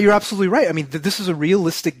you're absolutely right. I mean, this is a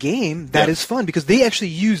realistic game that is fun because they actually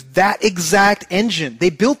used that exact engine. They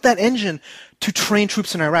built that engine to train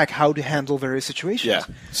troops in Iraq how to handle various situations. Yeah.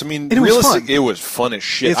 So I mean, realistic. It was fun as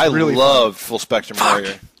shit. I really loved Full Spectrum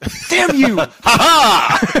Warrior. Damn you! Ha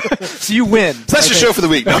ha! So you win. So that's your show for the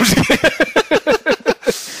week. No, I'm just kidding.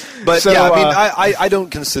 But yeah, I mean, I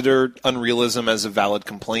don't consider unrealism as a valid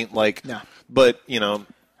complaint. Like, no. But I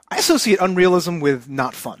associate unrealism with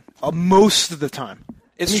not fun most of the time.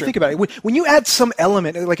 It's true. True. Think about it. When you add some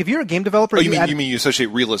element, like if you're a game developer, you mean you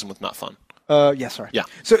associate realism with not fun? Yeah, sorry. Yeah.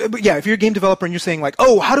 So, but yeah, if you're a game developer and you're saying like,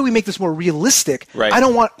 oh, how do we make this more realistic? Right. I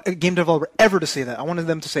don't want a game developer ever to say that. I wanted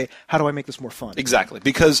them to say, how do I make this more fun? Exactly.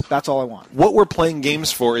 Because that's all I want. What we're playing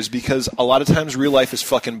games for is because a lot of times real life is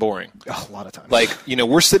fucking boring. Oh, a lot of times. Like,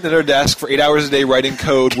 we're sitting at our desk for 8 hours a day writing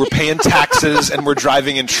code, we're paying taxes, and we're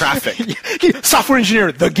driving in traffic. Software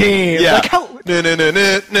engineer, the game. Yeah. Like how... I'm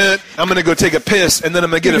going to go take a piss, and then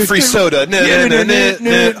I'm going to get a free soda.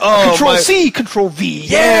 Control C, Control V.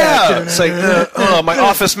 Yeah. It's like, my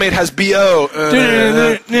office mate has BO.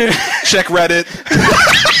 Check Reddit.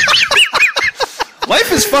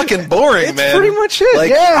 Life is fucking boring, man. It's pretty much it,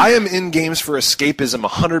 like, yeah. I am in games for escapism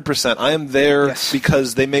 100%. I am there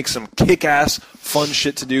because they make some kick-ass, fun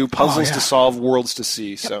shit to do, puzzles to solve, worlds to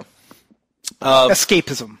see. So,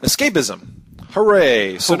 Escapism.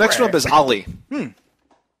 Hooray. So next up is Ali.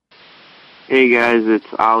 Hey guys, it's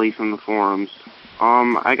Ali from the forums.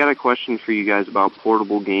 I got a question for you guys about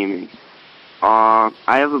portable gaming. I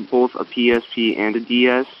have both a PSP and a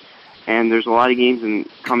DS, and there's a lot of games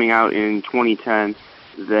coming out in 2010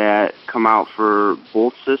 that come out for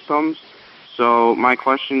both systems. So my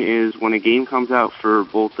question is, when a game comes out for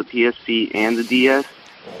both the PSP and the DS,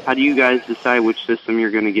 how do you guys decide which system you're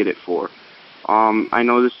going to get it for? I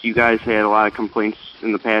noticed you guys had a lot of complaints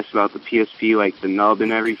in the past about the PSP, like the nub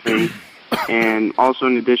and everything. And also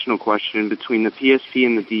an additional question, between the PSP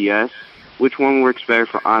and the DS, which one works better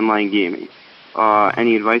for online gaming?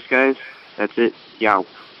 Any advice, guys? That's it. Yow.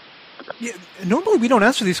 Yeah, normally we don't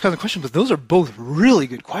answer these kinds of questions, but those are both really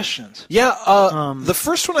good questions. Yeah, the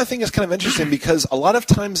first one I think is kind of interesting because a lot of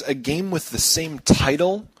times a game with the same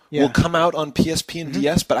title will come out on PSP and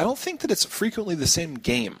DS, but I don't think that it's frequently the same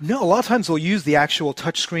game. No, a lot of times they'll use the actual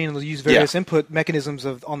touchscreen and they'll use various input mechanisms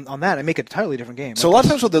on that and make it a entirely different game. So a lot of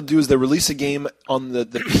times what they'll do is they'll release a game on the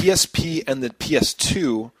PSP and the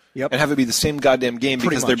PS2 and have it be the same goddamn game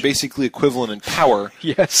because they're basically equivalent in power.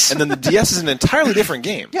 Yes. And then the DS is an entirely different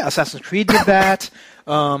game. Yeah, Assassin's Creed did that.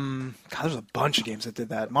 God, there's a bunch of games that did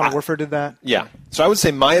that. Modern Warfare did that. Yeah. So I would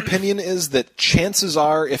say my opinion is that chances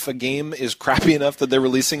are if a game is crappy enough that they're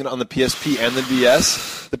releasing it on the PSP and the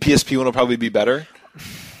DS, the PSP one will probably be better.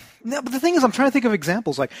 No, but the thing is, I'm trying to think of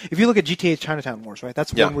examples. Like, if you look at GTA Chinatown Wars, right?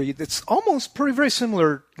 That's one where it's almost very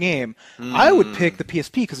similar game. I would pick the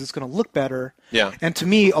PSP because it's going to look better. Yeah. And to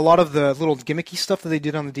me, a lot of the little gimmicky stuff that they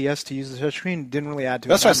did on the DS to use the touchscreen didn't really add to it.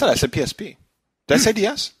 That's what I said. I said PSP. Did I say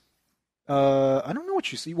DS? I don't know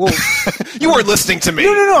what you see. Well, you weren't listening to me.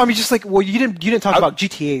 No. I mean, just like, well, you didn't talk about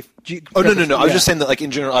GTA. No. I was just saying that, like,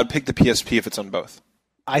 in general, I'd pick the PSP if it's on both.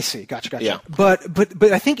 I see. Gotcha. Yeah. But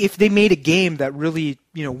I think if they made a game that really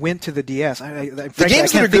went to the DS, the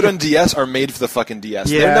games that are good on DS are made for the fucking DS.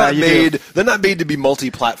 Yeah, they're not made to be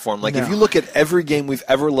multi-platform. Like if you look at every game we've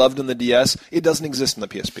ever loved on the DS, it doesn't exist in the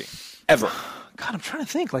PSP ever. God, I'm trying to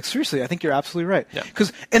think. Like seriously, I think you're absolutely right. Yeah.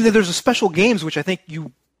 And then there's a special games which I think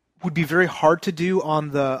you would be very hard to do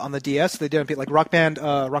on the DS. They did like Rock Band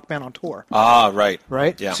on Tour. Ah, right.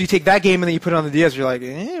 Right? Yeah. So you take that game and then you put it on the DS, you're like,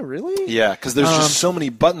 really? Yeah, because there's just so many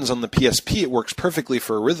buttons on the PSP, it works perfectly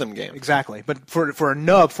for a rhythm game. Exactly. But for a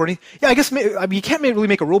nub, I guess you can't really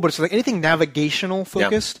make a rule, but it's like anything navigational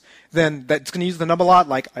focused, then that's going to use the nub a lot,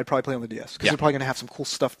 like I'd probably play on the DS. Because they're probably going to have some cool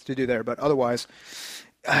stuff to do there. But otherwise,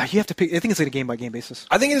 you have to pick. I think it's like a game-by-game basis.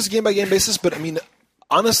 I think it is a game-by-game basis, but I mean,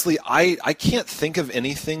 honestly, I can't think of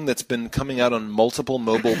anything that's been coming out on multiple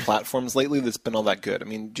mobile platforms lately that's been all that good. I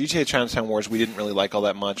mean, GTA Chinatown Wars, we didn't really like all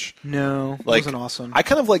that much. No, it wasn't awesome. I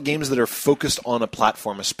kind of like games that are focused on a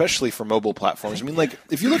platform, especially for mobile platforms. I mean, like,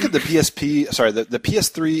 if you look at the the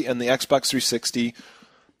PS3 and the Xbox 360,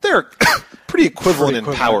 they're pretty equivalent in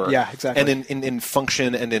power. Yeah, exactly. And in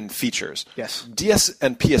function and in features. Yes. DS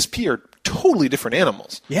and PSP are totally different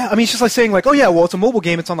animals. Yeah, I mean, it's just like saying, like, oh, yeah, well, it's a mobile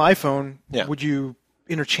game, it's on the iPhone. Yeah. Would you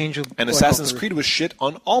interchangeably... And Assassin's Creed was shit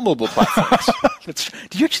on all mobile platforms.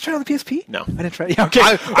 Did you actually try it on the PSP? No. I didn't try it. Yeah, okay.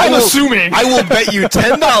 I'm assuming. I will bet you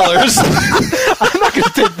 $10. I'm not going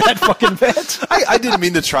to take that fucking bet. I didn't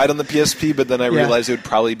mean to try it on the PSP, but then I realized it would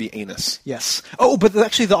probably be anus. Yes. Oh, but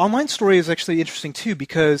actually, the online story is actually interesting, too,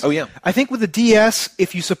 because I think with the DS,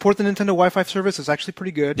 if you support the Nintendo Wi-Fi service, it's actually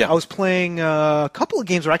pretty good. Yeah. I was playing a couple of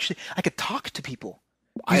games where actually I could talk to people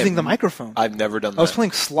using the microphone. I've never done that. I was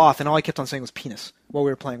playing Sloth, and all I kept on saying was penis while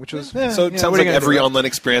we were playing, which was... so it sounds like every online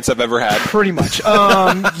experience I've ever had. Pretty much.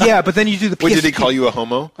 Yeah, but then you do the PSP. Wait, did he call you a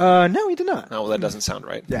homo? No, he did not. Oh, well, that doesn't sound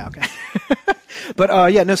right. Yeah, okay. But,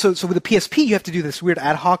 so with the PSP, you have to do this weird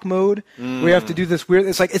ad hoc mode, where you have to do this weird...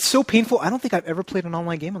 It's so painful. I don't think I've ever played an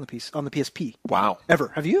online game on the PSP. Wow.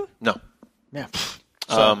 Ever. Have you? No. Yeah.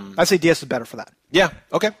 So, I'd say DS is better for that. Yeah,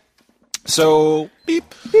 okay. So, beep.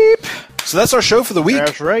 So that's our show for the week.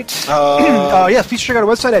 That's right. Yes, please check out our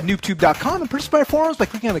website at NooBTooB.com and participate in our forums by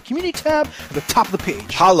clicking on the community tab at the top of the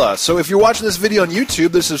page. Holla. So if you're watching this video on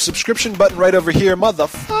YouTube, there's a subscription button right over here,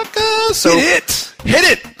 motherfucker. So hit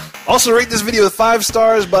it! Also rate this video with 5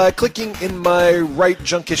 stars by clicking in my right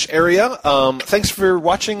junkish area. Thanks for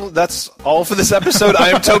watching. That's all for this episode. I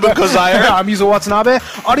am Tobin Kozaire. I'm Yuzo Watanabe.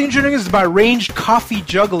 Audio engineering is by Ranged Coffee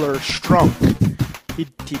Juggler Strunk.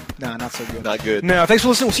 Nah, not so good. Not good. No, thanks for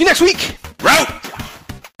listening. We'll see you next week. Route!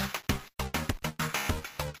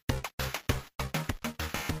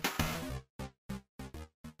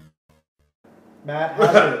 Matt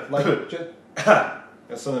Hazard,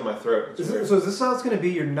 Got something in my throat. So is this how it's going to be?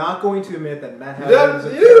 You're not going to admit that Matt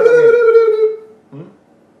Hazard is a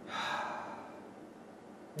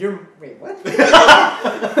Wait, what?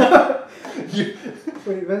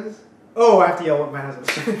 Wait, what is... Oh, I have to yell what Matt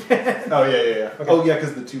Hazard. Oh, yeah. Okay. Oh, yeah,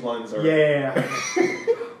 because the 2 lines are... Yeah.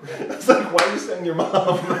 It's like, why are you saying your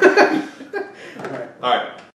mom?